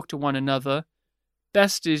they talk to one another,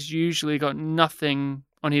 Bester's usually got nothing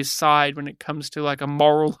on his side when it comes to like a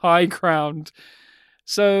moral high ground.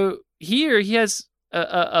 So here he has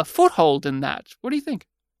a foothold in that. What do you think?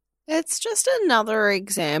 It's just another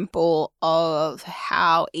example of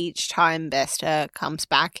how each time Bester comes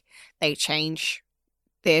back, they change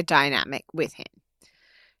their dynamic with him.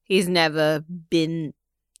 He's never been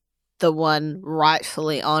the one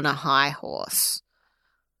rightfully on a high horse,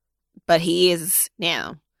 but he is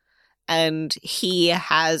now. And he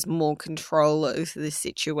has more control over the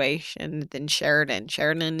situation than Sheridan.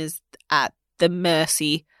 Sheridan is at the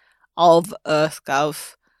mercy of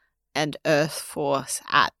EarthGov and Earth Force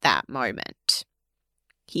at that moment.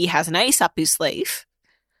 He has an ace up his sleeve,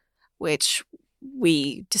 which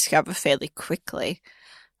we discover fairly quickly,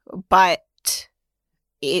 but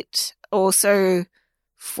it also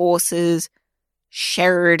forces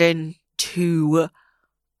Sheridan to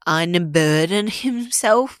unburden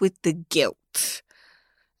himself with the guilt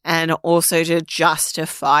and also to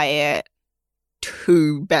justify it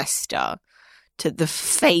to Bester, to the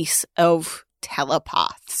face of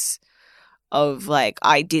telepaths, of like,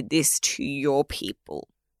 I did this to your people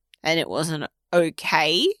and it wasn't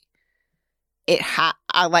okay.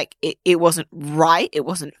 It wasn't right, it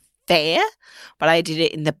wasn't fair, but I did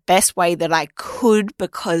it in the best way that I could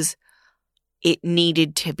because it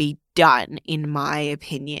needed to be done, in my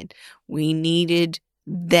opinion. We needed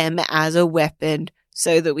them as a weapon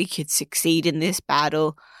so that we could succeed in this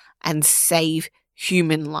battle and save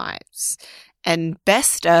human lives. And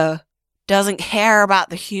Bester doesn't care about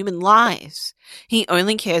the human lives. He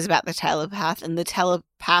only cares about the telepath and the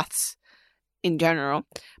telepaths in general.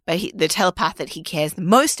 But the telepath that he cares the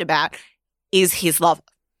most about is his lover,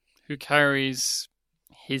 who carries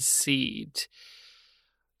his seed.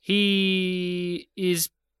 He is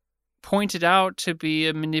pointed out to be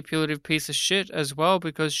a manipulative piece of shit as well,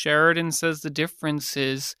 because Sheridan says the difference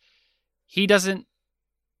is Sheridan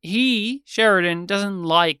doesn't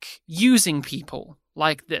like using people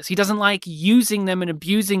like this. He doesn't like using them and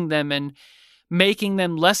abusing them and making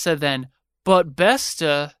them lesser than. But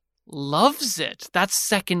Bester loves it. That's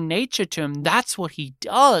second nature to him. That's what he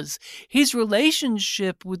does. His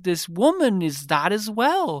relationship with this woman is that as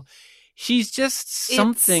well. She's just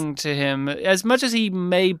something to him. As much as he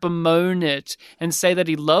may bemoan it and say that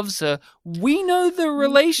he loves her, we know the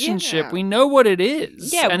relationship. Yeah. We know what it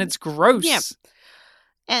is. Yeah. And it's gross. Yeah.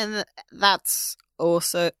 And that's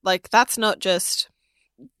also, like, that's not just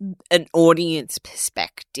an audience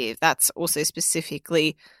perspective. That's also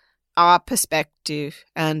specifically our perspective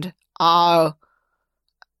and our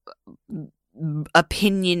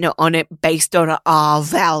opinion on it based on our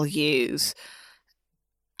values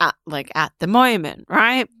at the moment,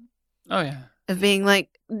 right? Oh, yeah. Of being like,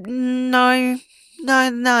 no.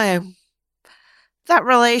 That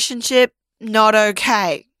relationship, not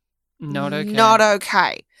okay. Not okay. Not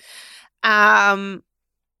okay. But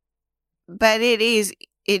it is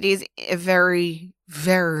a very,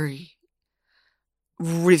 very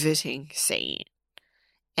riveting scene.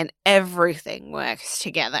 And everything works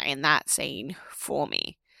together in that scene for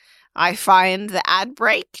me. I find the ad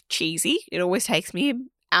break cheesy. It always takes me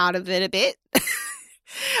out of it a bit.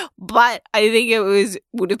 But I think it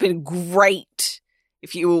would have been great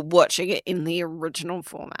if you were watching it in the original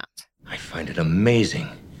format. I find it amazing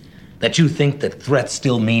that you think that threats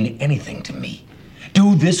still mean anything to me.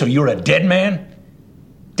 Do this or you're a dead man?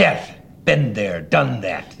 Death. Been there, done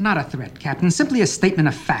that. Not a threat, Captain. Simply a statement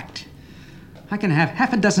of fact. I can have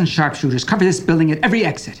half a dozen sharpshooters cover this building at every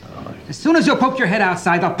exit. As soon as you poke your head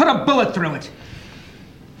outside, they'll put a bullet through it.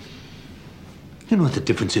 You know what the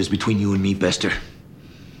difference is between you and me, Bester?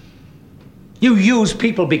 You use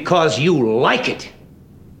people because you like it.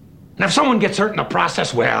 And if someone gets hurt in the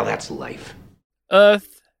process, well, that's life.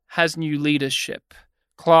 Earth has new leadership.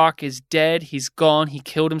 Clark is dead. He's gone. He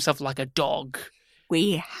killed himself like a dog.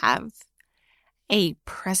 We have a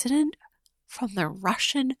president from the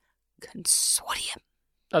Russian Consortium.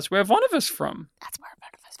 That's where Ivanov's from.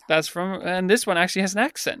 That's from, and this one actually has an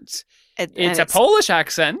accent. It's a Polish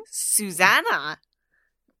accent. Susanna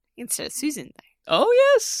instead of Susan. Oh,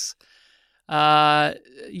 yes.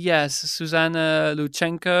 Yes, Susanna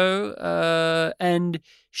Luchenko. And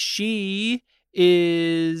she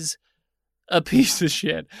is a piece of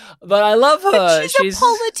shit. But I love her. But she's a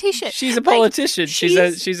politician. She's a politician.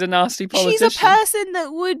 She's a nasty politician. She's a person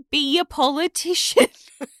that would be a politician.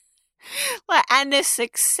 And a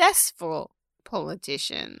successful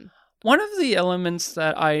politician. One of the elements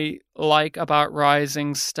that I like about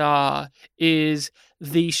Rising Star is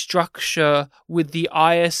the structure with the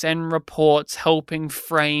ISN reports helping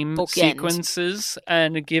frame sequences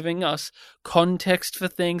and giving us context for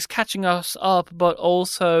things, catching us up, but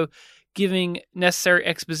also giving necessary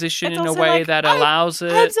exposition in a way that allows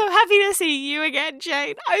it. I'm so happy to see you again,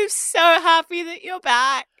 Jane. I'm so happy that you're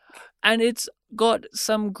back. And it's got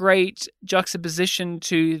some great juxtaposition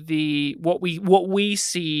to the what we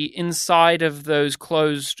see inside of those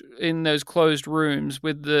closed rooms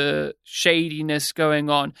with the shadiness going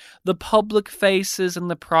on, the public faces and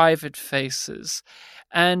the private faces.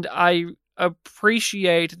 And I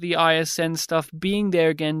appreciate the ISN stuff being there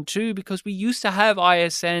again too, because we used to have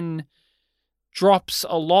ISN drops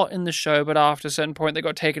a lot in the show, but after a certain point they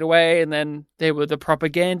got taken away, and then they were the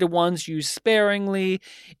propaganda ones used sparingly.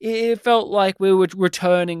 It felt like we were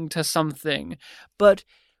returning to something. But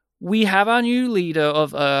we have our new leader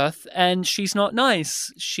of Earth, and she's not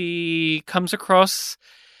nice. She comes across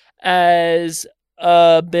as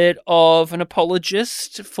a bit of an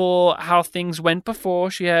apologist for how things went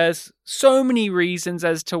before. She has so many reasons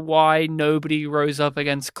as to why nobody rose up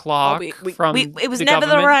against Clark it was the never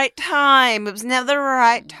government. the right time. It was never the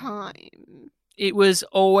right time. It was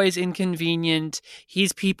always inconvenient.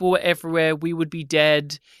 His people were everywhere. We would be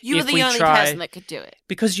dead You were if the we only tried. person that could do it.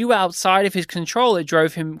 Because you were outside of his control, it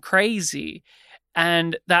drove him crazy.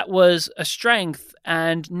 And that was a strength.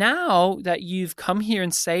 And now that you've come here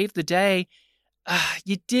and saved the day,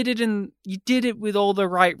 you did it with all the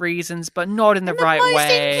right reasons, but not in the right most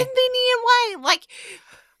way. inconvenient way. Like,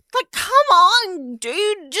 come on,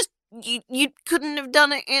 dude. Just you couldn't have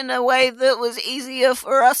done it in a way that was easier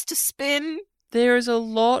for us to spin. There is a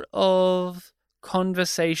lot of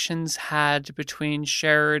conversations had between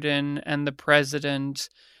Sheridan and the president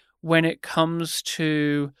when it comes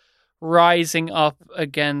to rising up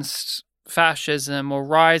against fascism or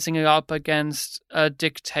rising up against a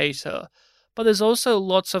dictator. But there's also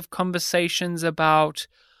lots of conversations about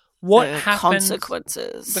what happens,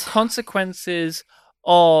 the consequences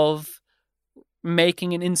of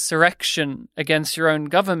making an insurrection against your own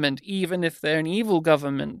government, even if they're an evil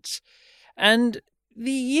government. And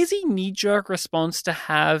the easy knee-jerk response to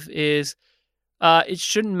have is, it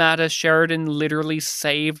shouldn't matter, Sheridan literally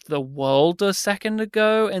saved the world a second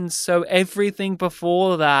ago, and so everything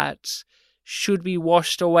before that should be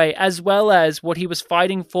washed away, as well as what he was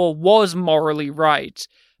fighting for was morally right.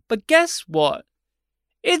 But guess what?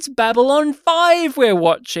 It's Babylon 5 we're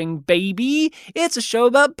watching, baby! It's a show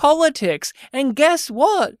about politics, and guess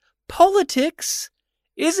what? Politics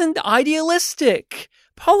isn't idealistic.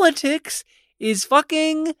 Politics is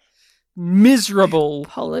fucking miserable.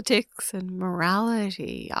 Politics and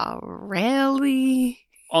morality are rarely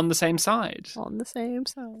on the same side. On the same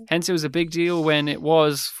side. Hence, it was a big deal when it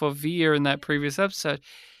was for Veer in that previous episode.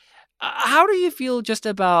 How do you feel just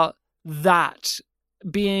about that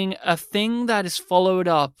being a thing that is followed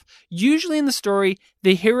up? Usually in the story,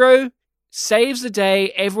 the hero saves the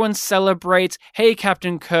day, everyone celebrates. Hey,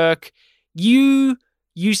 Captain Kirk, you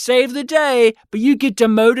save the day, but you get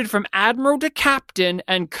demoted from admiral to captain,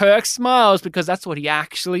 and Kirk smiles because that's what he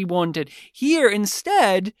actually wanted. Here,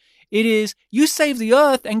 instead, it is, you save the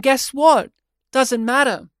Earth, and guess what? Doesn't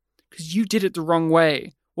matter, because you did it the wrong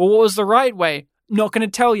way. Well, what was the right way? Not going to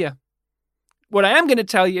tell you. What I am going to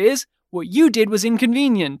tell you is, what you did was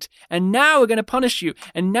inconvenient, and now we're going to punish you,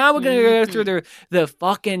 and now we're going to go through the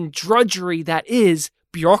fucking drudgery that is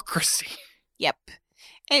bureaucracy. Yep.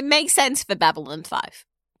 It makes sense for Babylon 5,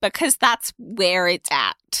 because that's where it's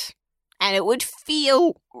at. And it would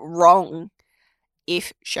feel wrong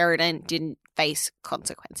if Sheridan didn't face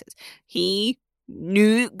consequences. He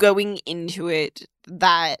knew going into it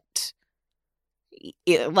that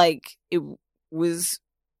it was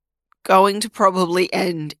going to probably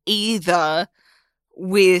end either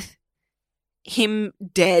with him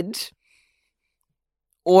dead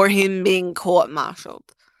or him being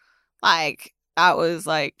court-martialed. That was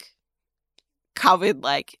covered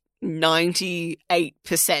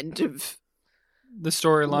 98% of the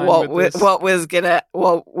storyline. What was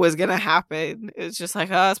gonna happen. It's just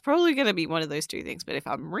it's probably gonna be one of those two things. But if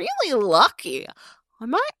I'm really lucky, I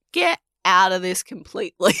might get out of this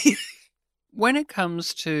completely. When it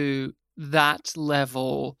comes to that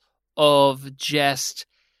level of just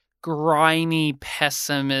grimy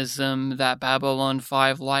pessimism that Babylon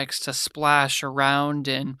 5 likes to splash around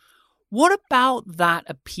in, what about that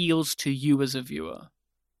appeals to you as a viewer?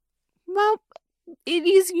 Well, it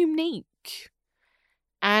is unique.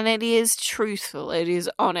 And it is truthful. It is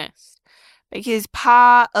honest. Because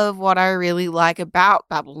part of what I really like about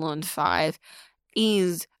Babylon 5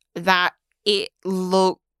 is that it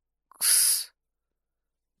looks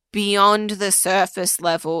beyond the surface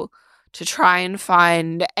level to try and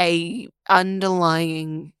find a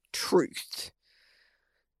underlying truth.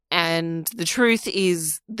 And the truth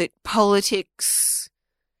is that politics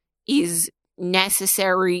is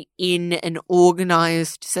necessary in an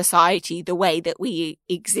organized society the way that we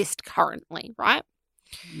exist currently, right?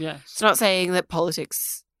 Yes. It's not saying that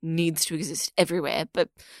politics needs to exist everywhere, but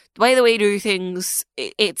the way that we do things,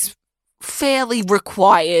 it's fairly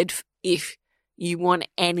required if you want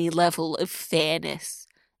any level of fairness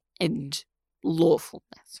and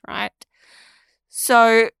lawfulness, right?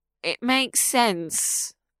 So it makes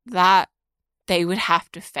sense that they would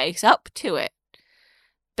have to face up to it,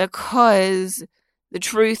 because the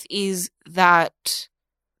truth is that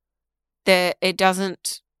it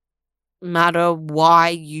doesn't matter why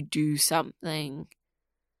you do something.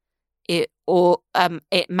 It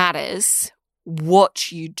matters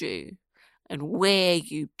what you do and where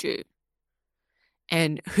you do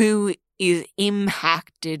and who is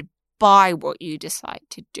impacted by what you decide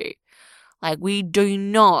to do. Like, we do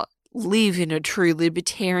not live in a true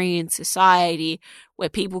libertarian society where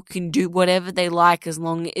people can do whatever they like as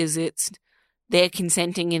long as they're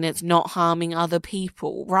consenting and it's not harming other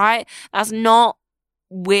people, right? That's not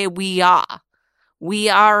where we are. We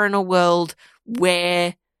are in a world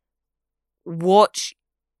where what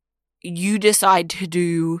you decide to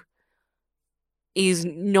do is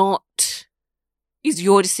your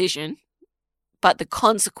decision, but the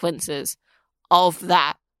consequences of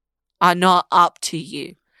that are not up to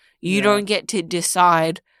you. You don't get to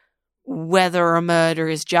decide whether a murder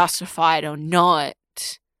is justified or not,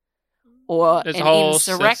 or an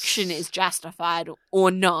insurrection is justified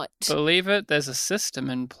or not. Believe it, there's a system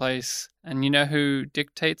in place. And you know who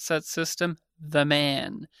dictates that system? The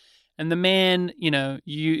man. And the man,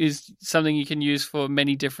 is something you can use for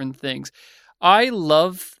many different things. I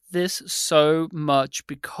love this so much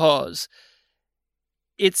because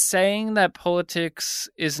it's saying that politics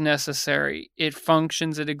is necessary. It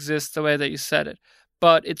functions, it exists the way that you said it.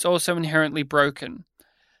 But it's also inherently broken.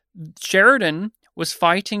 Sheridan was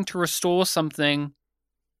fighting to restore something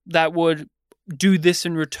that would do this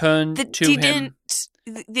in return to him.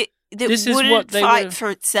 This wouldn't fight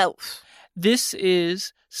for itself. This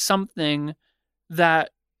is something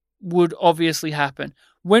that would obviously happen.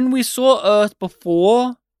 When we saw Earth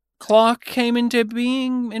before Clark came into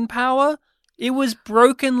being in power, it was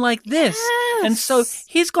broken like this. Yes. And so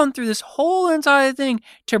he's gone through this whole entire thing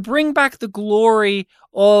to bring back the glory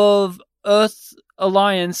of Earth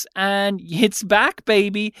Alliance, and it's back,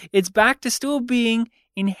 baby. It's back to still being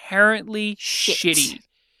inherently shitty.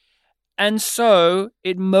 And so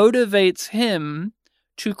it motivates him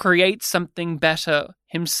to create something better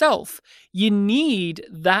himself. You need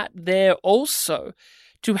that there also.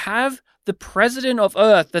 To have the president of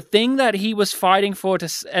Earth, the thing that he was fighting for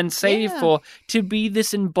and save for, to be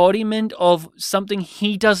this embodiment of something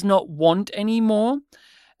he does not want anymore,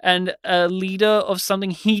 and a leader of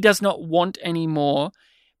something he does not want anymore,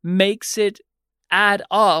 makes it add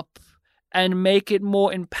up and make it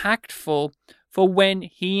more impactful for when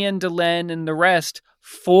he and Delenn and the rest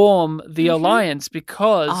form the alliance,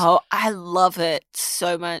 because... Oh, I love it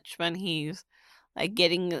so much when he's like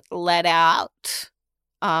getting let out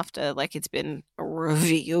after like it's been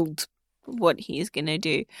revealed what he's going to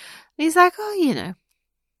do. And he's like, oh,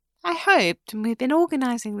 I hoped, and we've been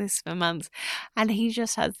organising this for months. And he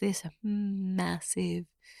just has this massive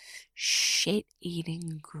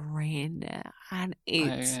shit-eating grin. And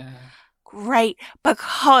it's great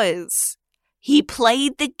because he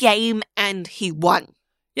played the game and he won.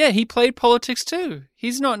 Yeah, he played politics too.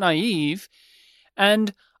 He's not naive.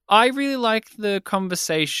 And I really like the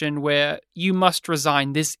conversation where you must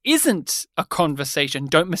resign. This isn't a conversation.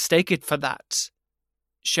 Don't mistake it for that,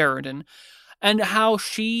 Sheridan. And how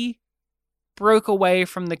she broke away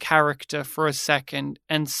from the character for a second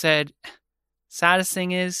and said, saddest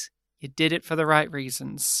thing is, you did it for the right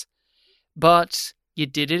reasons. But you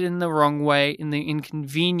did it in the wrong way, in the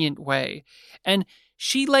inconvenient way. And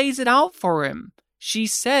she lays it out for him. She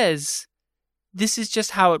says, this is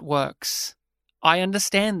just how it works. I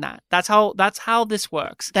understand that. That's how this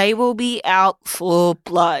works. They will be out for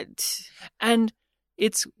blood. And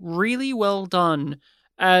it's really well done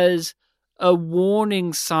as a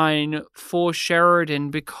warning sign for Sheridan,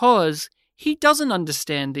 because he doesn't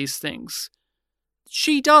understand these things.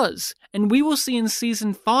 She does. And we will see in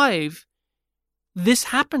season 5 this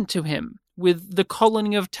happen to him with the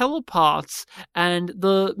colony of telepaths and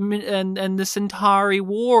the Centauri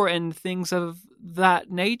War and things of that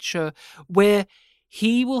nature, where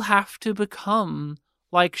he will have to become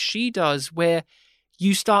like she does, where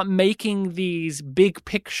you start making these big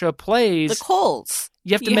picture plays. The calls.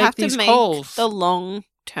 You have to make these calls. The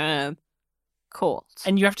long-term calls.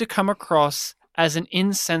 And you have to come across as an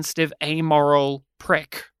insensitive, amoral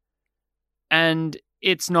prick. And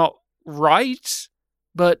it's not right,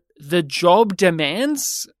 but the job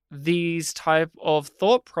demands these type of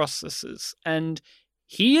thought processes. And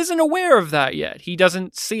he isn't aware of that yet. He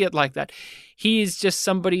doesn't see it like that. He is just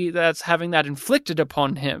somebody that's having that inflicted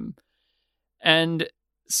upon him. And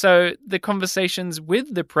so the conversations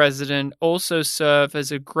with the president also serve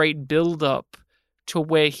as a great build-up to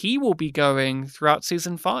where he will be going throughout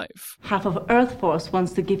season 5. Half of Earth Force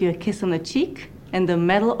wants to give you a kiss on the cheek and the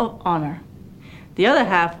Medal of Honor. The other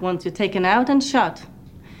half wants you taken out and shot.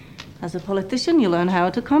 As a politician, you learn how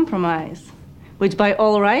to compromise, which by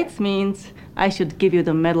all rights means I should give you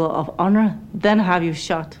the Medal of Honor, then have you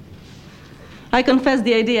shot. I confess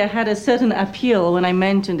the idea had a certain appeal when I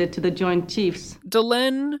mentioned it to the Joint Chiefs.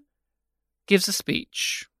 Delenn gives a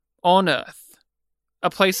speech on Earth, a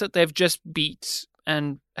place that they've just beat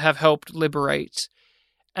and have helped liberate.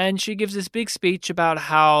 And she gives this big speech about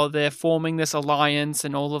how they're forming this alliance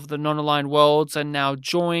and all of the non-aligned worlds are now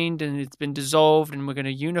joined and it's been dissolved and we're going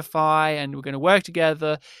to unify and we're going to work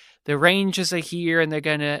together. The Rangers are here and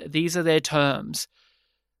these are their terms.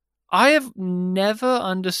 I have never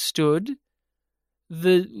understood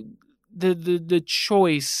the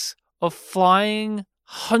choice of flying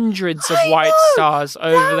hundreds of white stars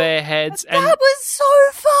over their heads. And that was so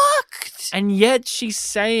fucked. And yet she's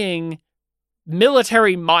saying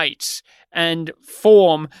military might and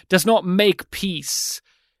form does not make peace.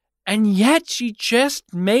 And yet she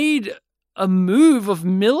just made a move of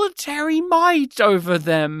military might over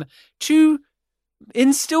them to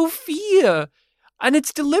instill fear. And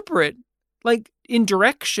it's deliberate. Like, in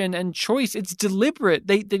direction and choice, it's deliberate.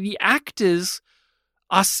 The actors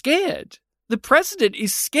are scared. The president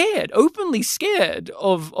is scared, openly scared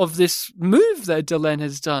of this move that Delenn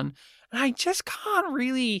has done. And I just can't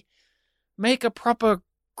really make a proper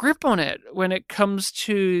grip on it when it comes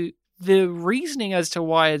to the reasoning as to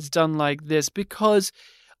why it's done like this, because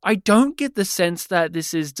I don't get the sense that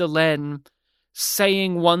this is Delenn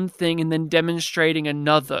saying one thing and then demonstrating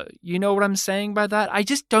another. You know what I'm saying by that? I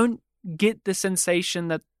just don't get the sensation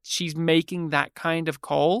that she's making that kind of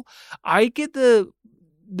call. I get the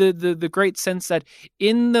great sense that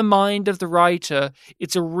in the mind of the writer,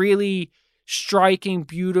 it's a really striking,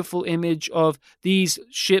 beautiful image of these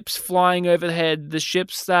ships flying overhead, the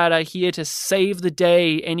ships that are here to save the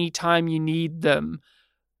day anytime you need them.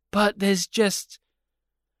 But there's just,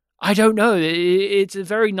 I don't know, it's a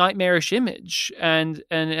very nightmarish image, and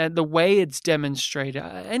the way it's demonstrated.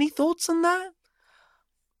 Any thoughts on that?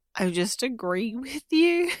 I just agree with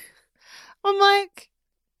you. I'm like,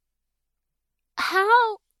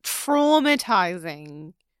 how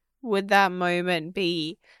traumatizing would that moment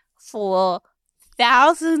be for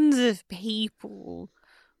thousands of people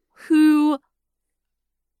who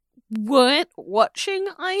weren't watching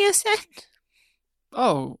ISN?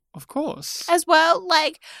 Oh, of course. As well,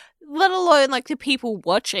 like, let alone like the people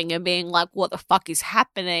watching and being like, what the fuck is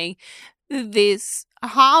happening? This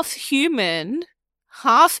half human,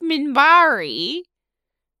 half Minbari,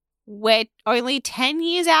 we're only 10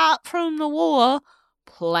 years out from the war,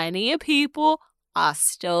 plenty of people are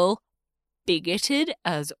still bigoted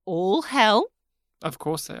as all hell. Of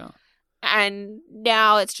course they are. And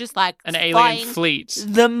now it's just like an alien fleet.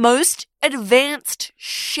 The most advanced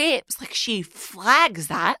ships. Like, she flags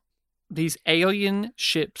that. These alien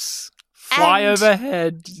ships fly and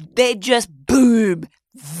overhead. They're just boom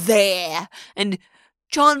there. And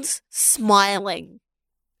John's smiling.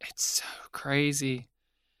 It's so crazy.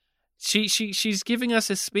 She's giving us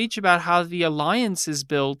a speech about how the Alliance is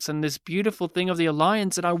built and this beautiful thing of the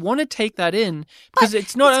Alliance, and I want to take that in because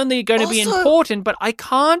it's not only going to be important, but I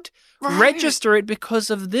can't register it because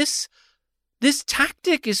of this. This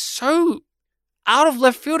tactic is so out of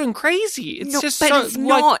left field and crazy. It's just so, it's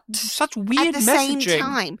not such weird at the messaging. Same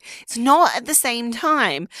time. It's not at the same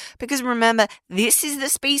time because remember, this is the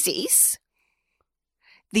species.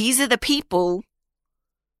 These are the people.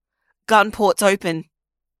 Gun ports open.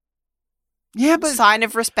 Yeah, but sign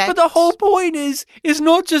of respect. But the whole point is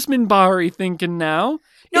not just Minbari thinking now.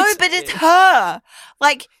 No, but it's her.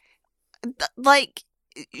 Like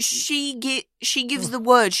she gives the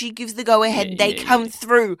word. She gives the go ahead. They come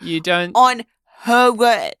through. You don't on her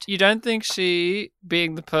word. You don't think she,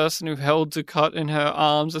 being the person who held the cut in her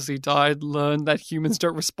arms as he died, learned that humans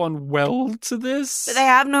don't respond well to this? But they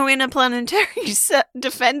have no interplanetary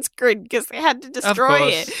defense grid because they had to destroy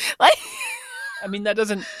it. Like. I mean, that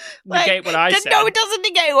doesn't negate what I said. No, it doesn't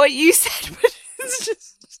negate what you said, but it's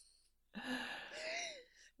just...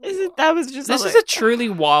 This is a truly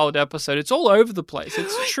wild episode. It's all over the place.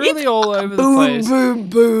 It's truly all over the place. Boom,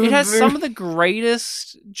 boom, it has some of the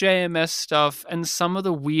greatest JMS stuff and some of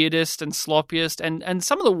the weirdest and sloppiest and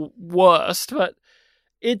some of the worst, but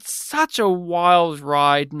it's such a wild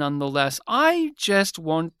ride nonetheless. I just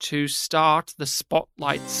want to start the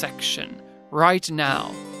spotlight section right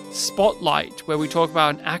now. Spotlight, where we talk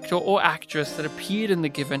about an actor or actress that appeared in the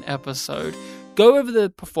given episode, go over the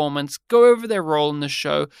performance, go over their role in the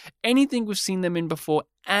show, anything we've seen them in before,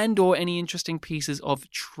 and or any interesting pieces of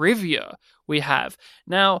trivia we have.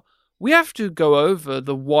 Now, we have to go over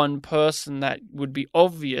the one person that would be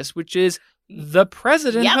obvious, which is the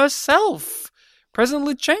president herself. President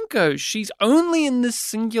Lutsenko. She's only in this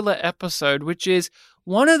singular episode, which is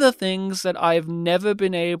one of the things that I've never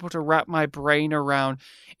been able to wrap my brain around.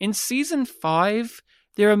 In season 5,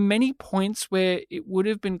 there are many points where it would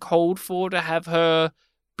have been called for to have her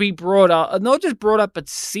be brought up, not just brought up, but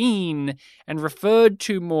seen and referred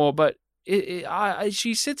to more, but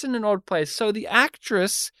she sits in an odd place. So the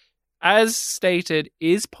actress, as stated,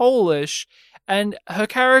 is Polish, and her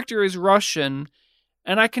character is Russian,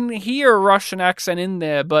 and I can hear a Russian accent in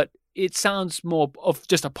there, but it sounds more of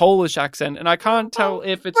just a Polish accent, and I can't tell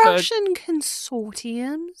if it's Russian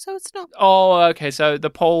consortium, so it's not. Oh, okay. So the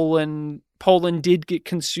Poland did get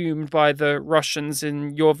consumed by the Russians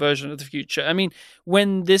in your version of the future. I mean,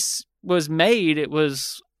 when this was made, it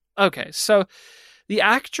was okay. So the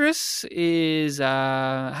actress is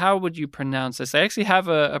how would you pronounce this? I actually have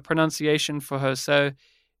a pronunciation for her. So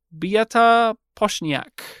Beata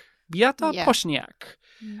Pośniak. Pośniak.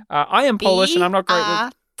 I am Polish, and I'm not great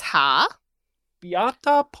with.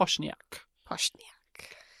 Beata Pośniak.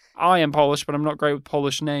 I am Polish, but I'm not great with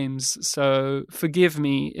Polish names, so forgive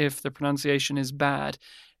me if the pronunciation is bad.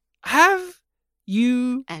 Have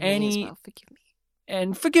you forgive me.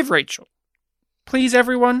 And forgive Rachel. Please,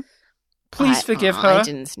 everyone. Please forgive her. I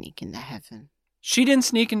didn't sneak into heaven. She didn't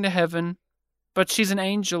sneak into heaven, but she's an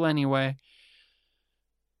angel anyway.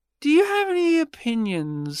 Do you have any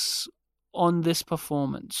opinions on this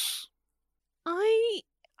performance? I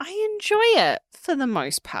enjoy it for the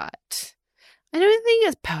most part. I don't think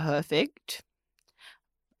it's perfect.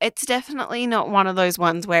 It's definitely not one of those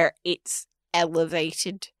ones where it's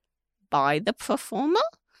elevated by the performer.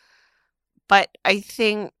 But I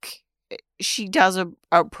think she does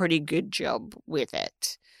a pretty good job with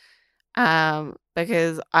it.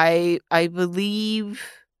 Because I believe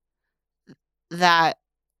that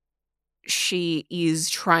she is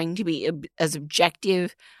trying to be as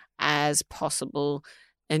objective as possible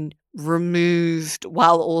and removed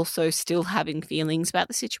while also still having feelings about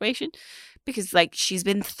the situation, because like she's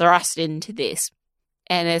been thrust into this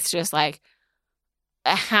and it's just like,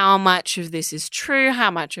 how much of this is true, how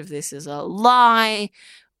much of this is a lie.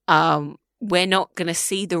 We're not going to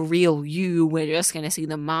see the real you, we're just going to see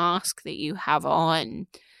the mask that you have on,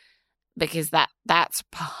 because that's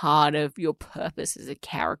part of your purpose as a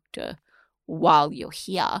character while you're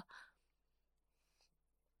here.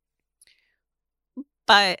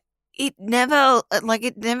 But it never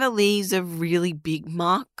leaves a really big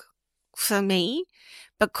mark for me,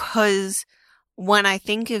 because when I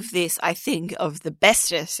think of this, I think of the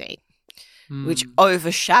Bester scene, which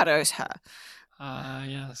overshadows her.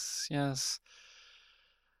 Yes.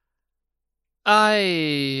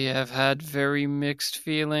 I have had very mixed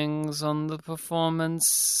feelings on the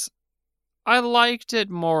performance. I liked it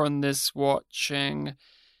more on this watching.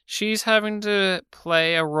 She's having to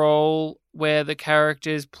play a role where the character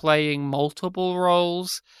is playing multiple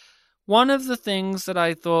roles. One of the things that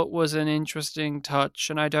I thought was an interesting touch,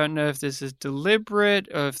 and I don't know if this is deliberate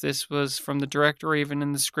or if this was from the director or even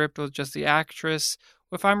in the script or just the actress,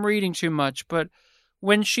 or if I'm reading too much, but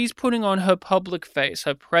when she's putting on her public face,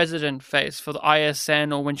 her president face for the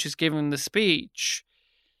ISN, or when she's giving the speech,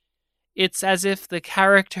 it's as if the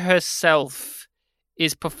character herself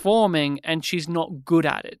is performing and she's not good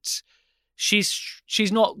at it.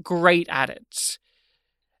 She's not great at it.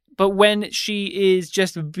 But when she is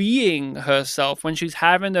just being herself, when she's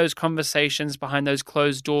having those conversations behind those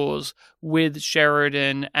closed doors with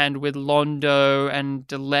Sheridan and with Londo and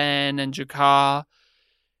Delenn and G'Kar,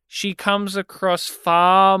 she comes across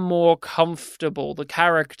far more comfortable, the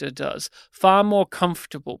character does, far more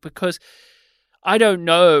comfortable, because I don't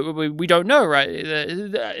know, we don't know, right,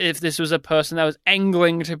 if this was a person that was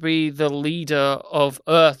angling to be the leader of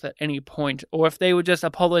Earth at any point, or if they were just a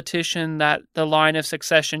politician that the line of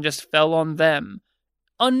succession just fell on them.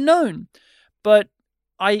 Unknown. But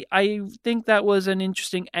I think that was an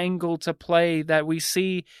interesting angle to play, that we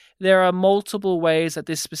see there are multiple ways that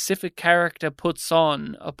this specific character puts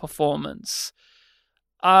on a performance.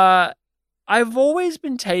 I've always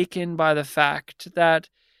been taken by the fact that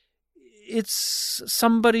it's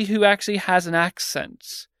somebody who actually has an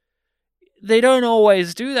accent. They don't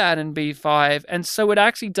always do that in B5, and so it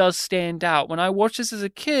actually does stand out. When I watched this as a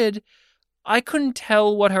kid, I couldn't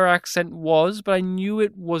tell what her accent was, but I knew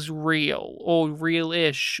it was real or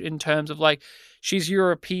real-ish in terms of like she's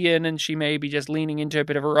European and she may be just leaning into a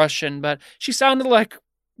bit of a Russian, but she sounded like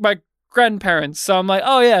my grandparents. So I'm like,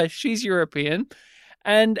 oh yeah, she's European.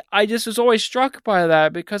 And I just was always struck by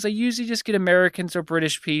that because I usually just get Americans or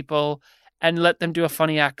British people and let them do a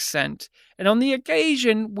funny accent. And on the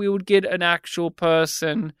occasion, we would get an actual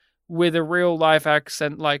person with a real life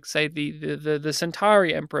accent, like say the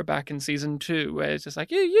Centauri Emperor back in season 2, where it's just like,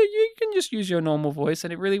 you can just use your normal voice,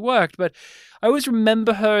 and it really worked. But I always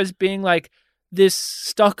remember her as being like this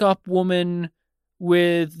stuck-up woman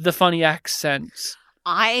with the funny accent.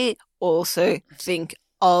 I also think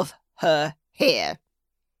of her hair.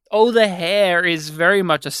 Oh, the hair is very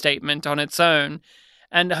much a statement on its own.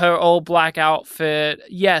 And her all black outfit,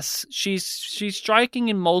 yes, she's striking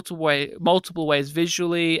in multiple ways,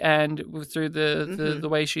 visually and through the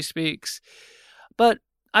way she speaks. But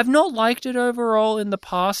I've not liked it overall in the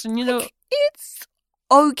past, and it's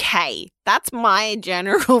okay. That's my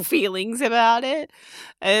general feelings about it.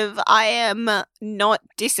 I am not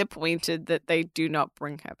disappointed that they do not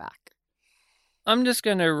bring her back. I'm just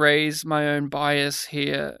going to raise my own bias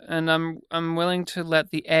here, and I'm willing to let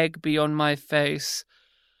the egg be on my face.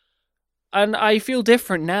 And I feel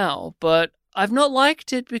different now, but I've not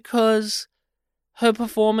liked it because her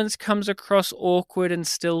performance comes across awkward and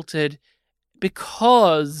stilted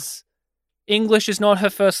because English is not her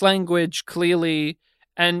first language, clearly,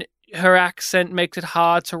 and her accent makes it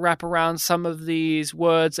hard to wrap around some of these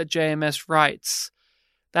words that JMS writes.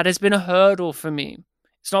 That has been a hurdle for me.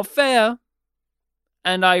 It's not fair,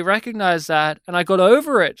 and I recognize that, and I got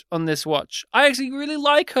over it on this watch. I actually really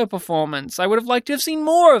like her performance. I would have liked to have seen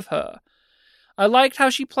more of her. I liked how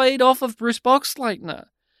she played off of Bruce Boxleitner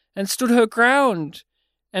and stood her ground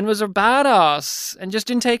and was a badass and just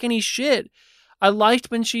didn't take any shit. I liked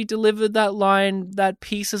when she delivered that line, that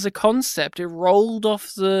piece as a concept. It rolled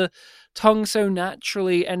off the tongue so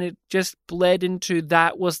naturally, and it just bled into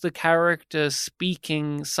that was the character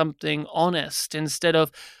speaking something honest instead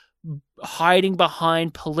of hiding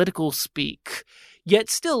behind political speak, yet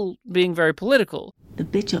still being very political. The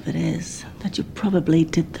bitch of it is that you probably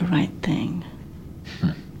did the right thing.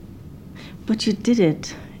 But you did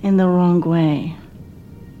it in the wrong way.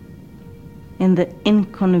 In the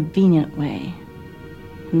inconvenient way.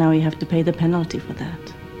 Now you have to pay the penalty for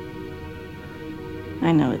that.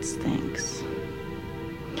 I know it stinks.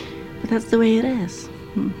 But that's the way it is.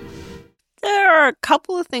 There are a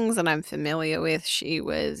couple of things that I'm familiar with. She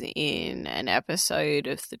was in an episode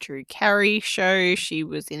of the Drew Carey Show. She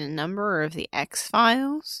was in a number of the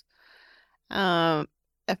X-Files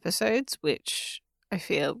episodes, which I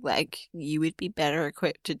feel like you would be better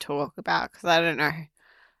equipped to talk about, because I don't know.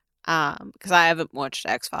 Because I haven't watched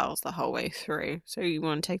X-Files the whole way through. So you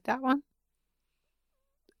want to take that one?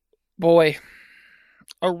 Boy,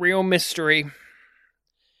 a real mystery.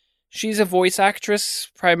 She's a voice actress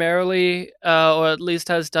primarily, or at least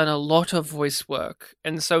has done a lot of voice work.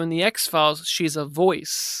 And so in the X-Files, she's a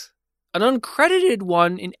voice. An uncredited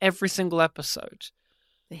one in every single episode.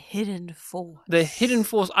 The Hidden Force. The Hidden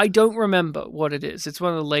Force. I don't remember what it is. It's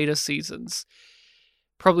one of the later seasons.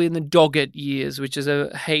 Probably in the Doggett years, which is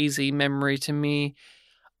a hazy memory to me.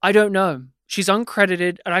 I don't know. She's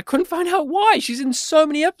uncredited, and I couldn't find out why. She's in so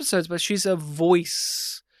many episodes, but she's a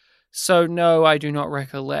voice. So no, I do not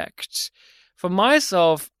recollect. For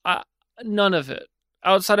myself, none of it.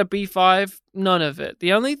 Outside of B5, none of it.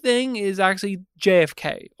 The only thing is actually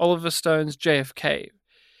JFK. Oliver Stone's JFK.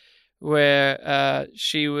 Where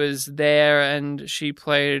she was there and she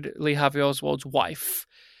played Lee Harvey Oswald's wife.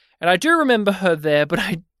 And I do remember her there, but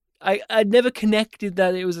I never connected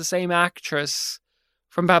that it was the same actress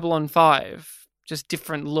from Babylon 5. Just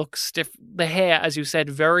different looks. The hair, as you said,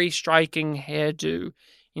 very striking hairdo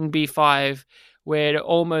in B5, where it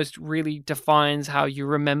almost really defines how you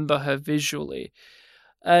remember her visually.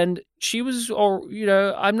 And she was,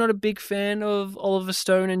 I'm not a big fan of Oliver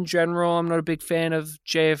Stone in general. I'm not a big fan of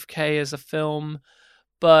JFK as a film,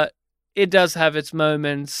 but it does have its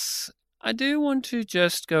moments. I do want to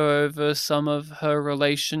just go over some of her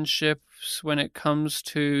relationships when it comes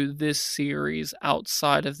to this series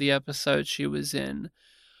outside of the episode she was in.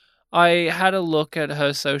 I had a look at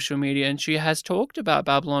her social media, and she has talked about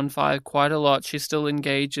Babylon 5 quite a lot. She still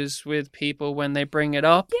engages with people when they bring it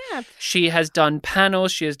up. Yeah. She has done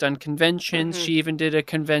panels. She has done conventions. She even did a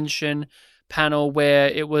convention panel where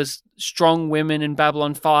it was strong women in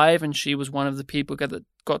Babylon 5, and she was one of the people that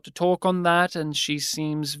got to talk on that, and she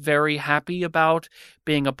seems very happy about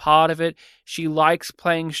being a part of it. She likes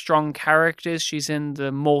playing strong characters. She's in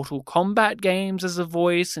the Mortal Kombat games as a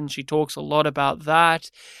voice, and she talks a lot about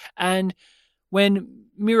that. And when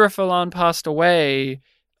Mira Furlan passed away,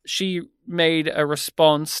 she made a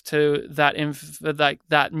response to that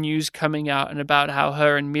that news coming out, and about how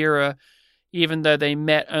her and Mira, even though they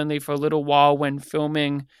met only for a little while when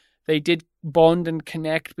filming, they did bond and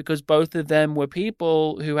connect because both of them were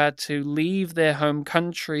people who had to leave their home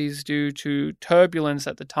countries due to turbulence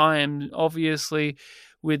at the time. Obviously,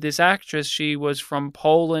 with this actress, she was from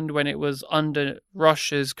Poland when it was under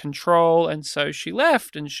Russia's control, and so she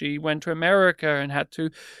left and she went to America and had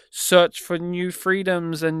to search for new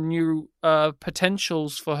freedoms and new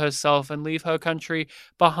potentials for herself and leave her country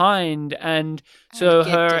behind. And so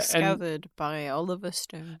get her discovered by Oliver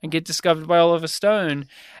Stone. And get discovered by Oliver Stone.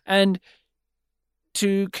 And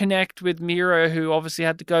to connect with Mira, who obviously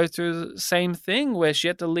had to go through the same thing where she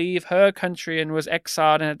had to leave her country and was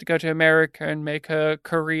exiled and had to go to America and make her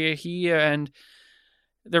career here, and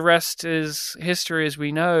the rest is history as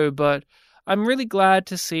we know. But I'm really glad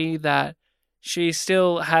to see that she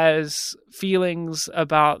still has feelings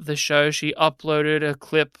about the show. She uploaded a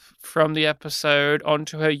clip from the episode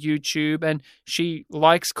onto her YouTube, and she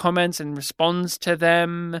likes comments and responds to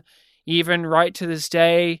them, even right to this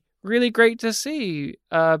day. Really great to see,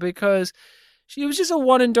 because she was just a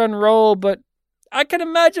one-and-done role, but I can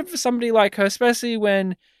imagine for somebody like her, especially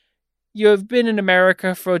when you've been in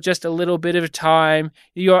America for just a little bit of time,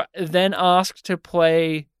 you're then asked to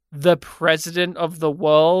play the president of the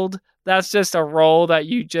world. That's just a role that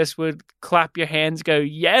you just would clap your hands, go,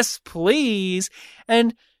 yes, please.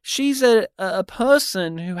 And she's a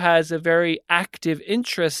person who has a very active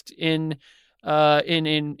interest in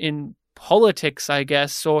politics, I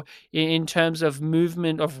guess, or in terms of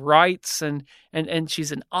movement of rights, and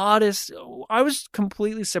she's an artist. I was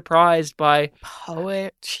completely surprised by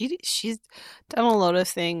poet. She's done a lot of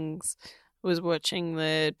things. I was watching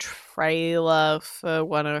the trailer for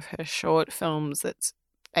one of her short films that's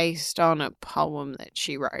based on a poem that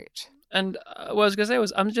she wrote. And what I was going to say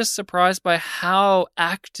was, I'm just surprised by how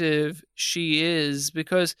active she is,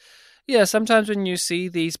 because yeah, sometimes when you see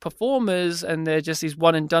these performers and they're just these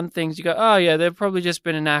one and done things, you go, oh yeah, they've probably just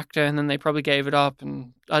been an actor and then they probably gave it up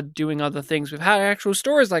and are doing other things. We've had actual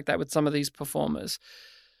stories like that with some of these performers.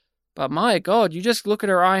 But my God, you just look at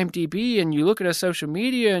her IMDb and you look at her social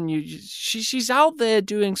media and she's out there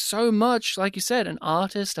doing so much. Like you said, an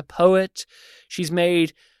artist, a poet. She's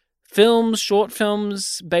made films, short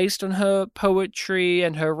films based on her poetry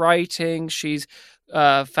and her writing. She's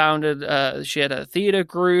founded, she had a theater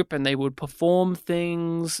group and they would perform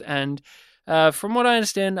things. And from what I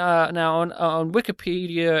understand now on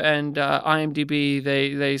Wikipedia and IMDb,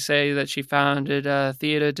 they say that she founded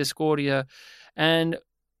Theater Discordia. And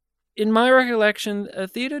in my recollection,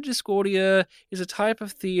 Theater Discordia is a type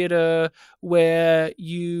of theater where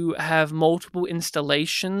you have multiple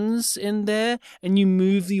installations in there and you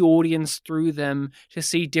move the audience through them to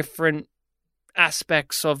see different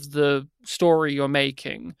aspects of the story you're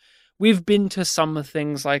making. We've been to some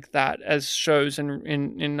things like that as shows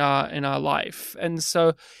in our life. And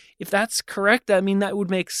so if that's correct, I mean, that would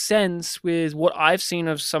make sense with what I've seen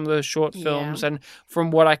of some of those short films and from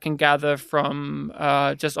what I can gather from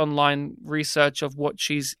just online research of what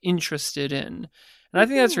she's interested in. And I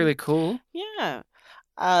think that's really cool. Yeah.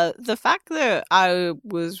 The fact that I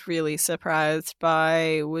was really surprised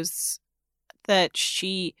by was that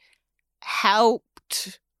she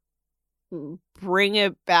helped bring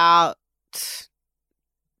about,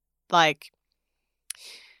 like,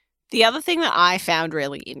 the other thing that I found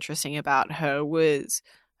really interesting about her was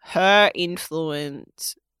her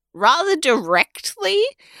influence rather directly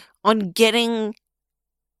on getting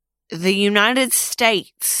the United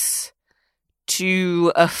States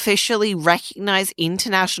to officially recognize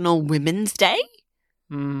International Women's Day.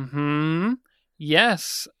 Mm-hmm.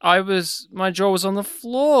 Yes, my jaw was on the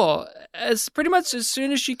floor. Pretty much as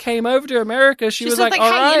soon as she came over to America, she was like, all hey,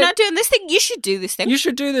 right, you're not doing this thing, you should do this thing. You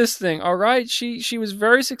should do this thing, all right? She was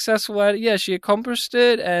very successful at it. Yeah, she accomplished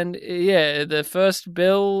it. And yeah, the first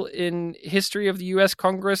bill in history of the U.S.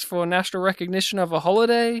 Congress for national recognition of a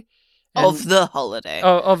holiday. Of the holiday.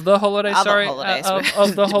 Of the holiday, Other sorry. holidays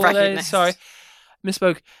Of the holiday, recognized. sorry.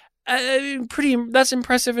 Misspoke. That's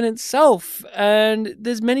impressive in itself, and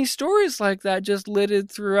there's many stories like that just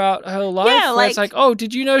littered throughout her life. Yeah, where it's like, oh,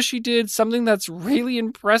 did you know she did something that's really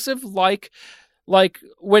impressive, like Like,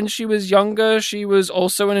 when she was younger, she was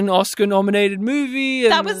also in an Oscar-nominated movie.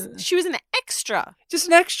 And, She was an extra. just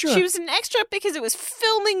an extra. She was an extra because it was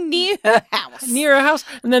filming near her house. Near her house.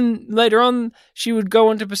 And then later on, she would go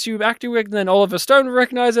on to pursue acting work, and then Oliver Stone would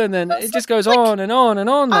recognize her, and then it just goes on and on and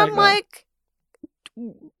on. I'm like,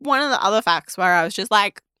 one of the other facts where I was just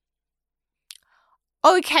like,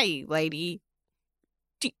 okay, lady,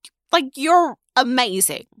 you're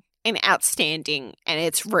amazing and outstanding, and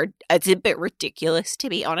it's a bit ridiculous, to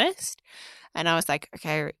be honest. And I was like,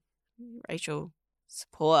 okay, Rachel,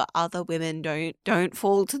 support other women. Don't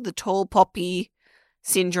fall to the tall poppy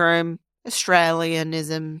syndrome,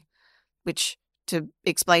 Australianism, which, to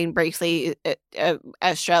explain briefly,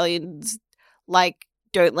 Australians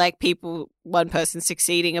don't like one person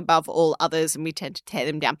succeeding above all others, and we tend to tear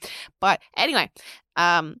them down. But anyway,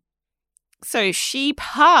 so she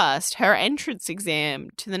passed her entrance exam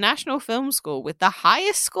to the National Film School with the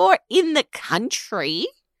highest score in the country,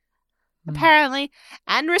 apparently,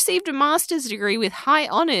 and received a master's degree with high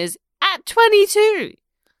honours at 22.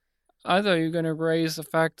 I thought you were going to raise the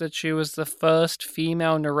fact that she was the first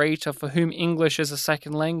female narrator for whom English is a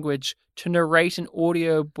second language to narrate an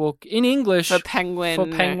audiobook in English for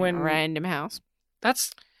Penguin Random House.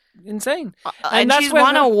 That's insane. And that's she's where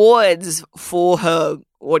won awards for her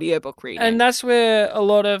audiobook reading. And that's where a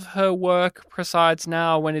lot of her work presides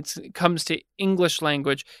now when it comes to English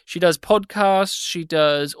language. She does podcasts, she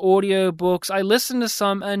does audiobooks. I listen to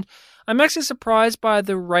some, and I'm actually surprised by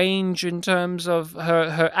the range in terms of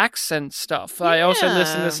her accent stuff. Yeah. I also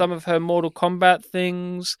listen to some of her Mortal Kombat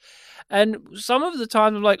things. And some of the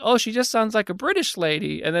times I'm like, oh, she just sounds like a British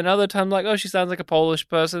lady. And then other times like, oh, she sounds like a Polish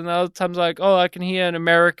person. And other times like, oh, I can hear an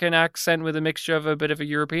American accent with a mixture of a bit of a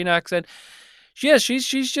European accent. Yeah, she's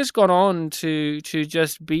just gone on to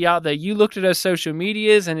just be out there. You looked at her social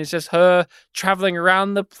medias and it's just her traveling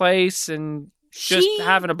around the place and just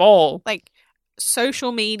having a ball. Like,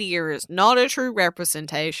 social media is not a true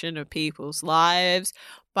representation of people's lives,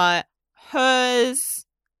 but hers,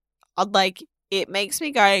 like, it makes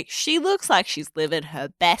me go, she looks like she's living her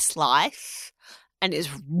best life and is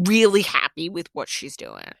really happy with what she's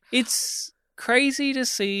doing. It's crazy to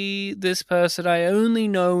see this person I only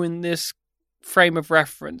know in this frame of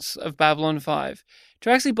reference of Babylon 5 to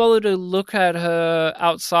actually bother to look at her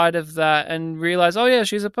outside of that and realize, oh yeah,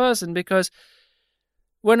 she's a person, because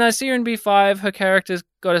when I see her in B5, her character's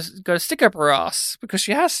got a stick up her ass because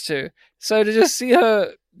she has to. So to just see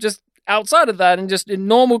her just outside of that and just in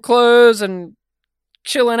normal clothes and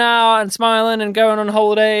chilling out and smiling and going on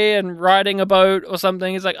holiday and riding a boat or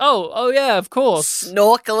something, it's like, oh yeah, of course.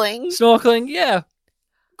 Snorkeling, yeah.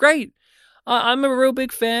 Great. I'm a real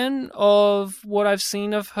big fan of what I've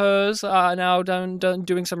seen of hers. Now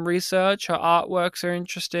doing some research. Her artworks are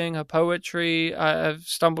interesting. Her poetry. I've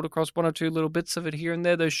stumbled across one or two little bits of it here and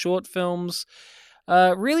there. Those short films.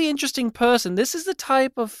 Really interesting person. This is the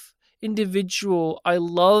type of individual I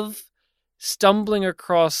love stumbling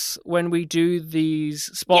across when we do these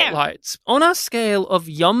spotlights. Yeah. On a scale of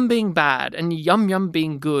Yum being bad and Yum Yum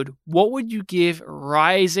being good, what would you give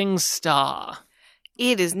Rising Star?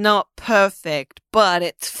 It is not perfect, but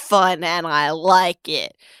it's fun and I like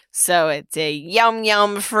it. So it's a yum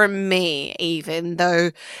yum from me, even though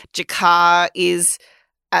G'Kar is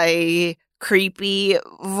a creepy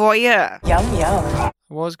voyeur. Yum yum. I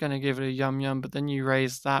was going to give it a yum yum, but then you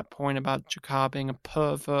raised that point about G'Kar being a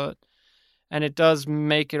pervert, and it does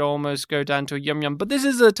make it almost go down to a yum yum. But this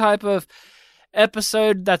is a type of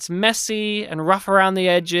episode that's messy and rough around the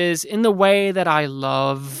edges in the way that I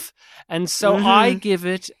love. And so I give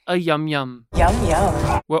it a yum yum. Yum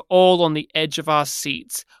yum. We're all on the edge of our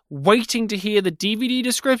seats, waiting to hear the DVD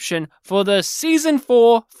description for the Season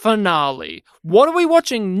 4 finale. What are we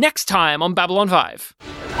watching next time on Babylon 5?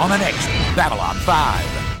 On the next Babylon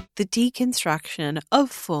 5. The deconstruction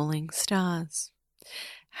of falling stars.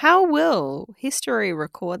 How will history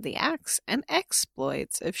record the acts and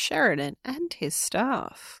exploits of Sheridan and his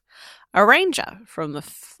staff? A ranger from the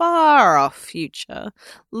far-off future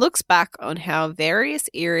looks back on how various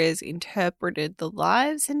eras interpreted the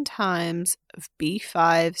lives and times of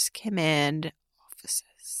B5's command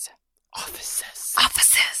Officers.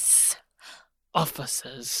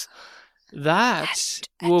 That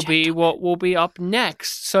will be what will be up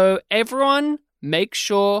next. So everyone, make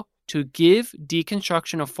sure to give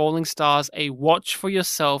Deconstruction of Falling Stars a watch for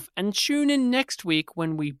yourself and tune in next week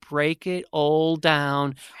when we break it all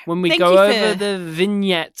down, when we go over the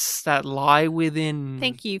vignettes that lie within.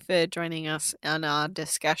 Thank you for joining us on our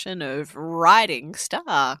discussion of Riding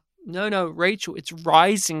Star. No, Rachel, it's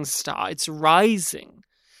Rising Star. It's rising.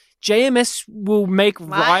 JMS will make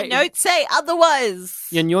My notes say otherwise.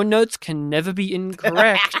 And your notes can never be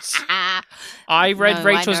incorrect. I read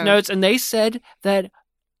Rachel's notes, and they said that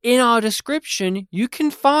in our description, you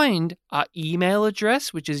can find our email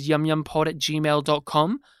address, which is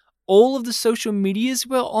yumyumpod@gmail.com. All of the social medias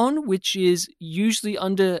we're on, which is usually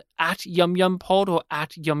under @yumyumpod or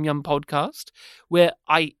 @yumyumpodcast, where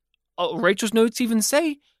Rachel's notes even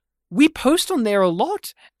say we post on there a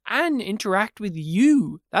lot and interact with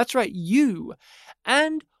you. That's right, you.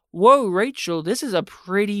 And whoa, Rachel, this is a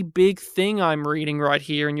pretty big thing I'm reading right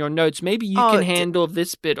here in your notes. Maybe you can handle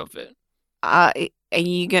this bit of it. Are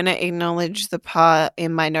you going to acknowledge the part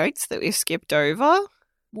in my notes that we've skipped over?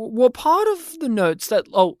 Well, part of the notes that...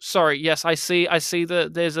 Oh, sorry. Yes, I see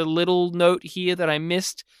that there's a little note here that I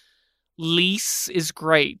missed. Lease is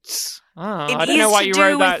great. I don't know why you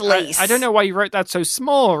wrote that. I don't know why you wrote that so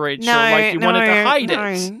small, Rachel. Like you wanted to hide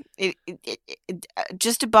it.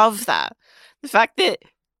 Just above that, the fact that,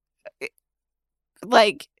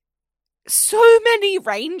 like, so many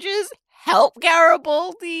Rangers help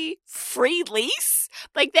Garibaldi free Lease.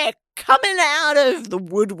 Like, they're coming out of the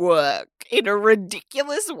woodwork in a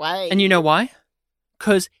ridiculous way. And you know why?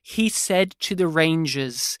 Because he said to the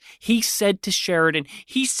Rangers, he said to Sheridan,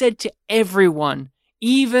 he said to everyone,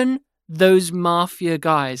 even those mafia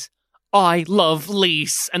guys, I love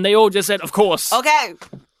Lease. And they all just said, of course. Okay.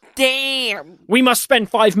 Damn. We must spend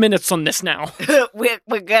 5 minutes on this now.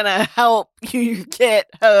 We're gonna help you get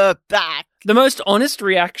her back. The most honest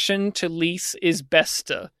reaction to Lease is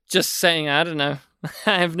Bester. Just saying, I don't know.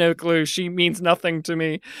 I have no clue. She means nothing to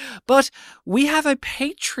me. But we have a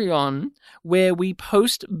Patreon where we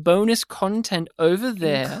post bonus content over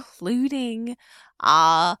there. Including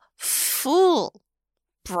our full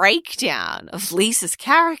breakdown of Lisa's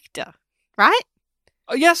character, right?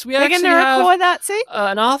 Oh, yes, we're going to record that too.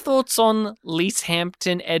 And our thoughts on Lise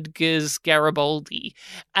Hampton, Edgar's Garibaldi.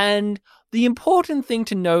 And the important thing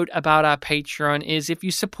to note about our Patreon is if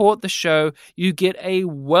you support the show, you get a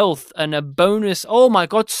wealth and a bonus. Oh my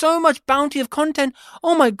God, so much bounty of content.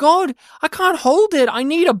 Oh my God, I can't hold it. I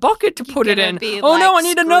need a bucket to put it in. Oh no, I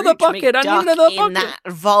need another bucket. I need another bucket. In that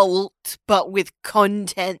vault, but with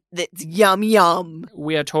content that's yum yum.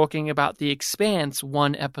 We are talking about The Expanse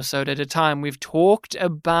one episode at a time. We've talked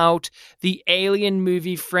about the Alien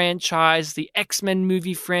movie franchise, the X-Men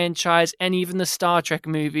movie franchise, and even the Star Trek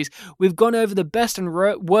movies. We've gone over the best and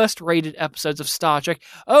worst rated episodes of Star Trek.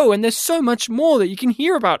 Oh, and there's so much more that you can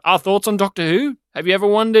hear about. Our thoughts on Doctor Who. Have you ever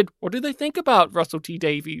wondered, what do they think about Russell T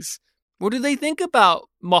Davies? What do they think about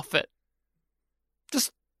Moffat?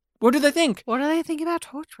 Just, what do they think? What do they think about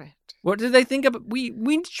Torchwood? What do they think about...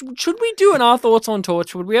 Should we do an Our Thoughts on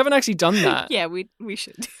Torchwood? We haven't actually done that. Yeah, we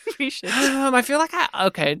should. We should. I feel like...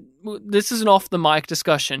 Okay, this is an off-the-mic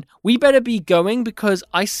discussion. We better be going because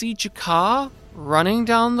I see G'Kar running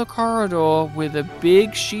down the corridor with a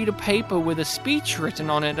big sheet of paper with a speech written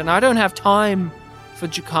on it, and I don't have time for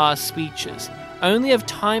G'Kar's speeches. I only have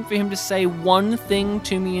time for him to say one thing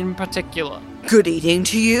to me in particular. Good eating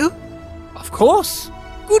to you? Of course.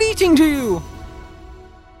 Good eating to you.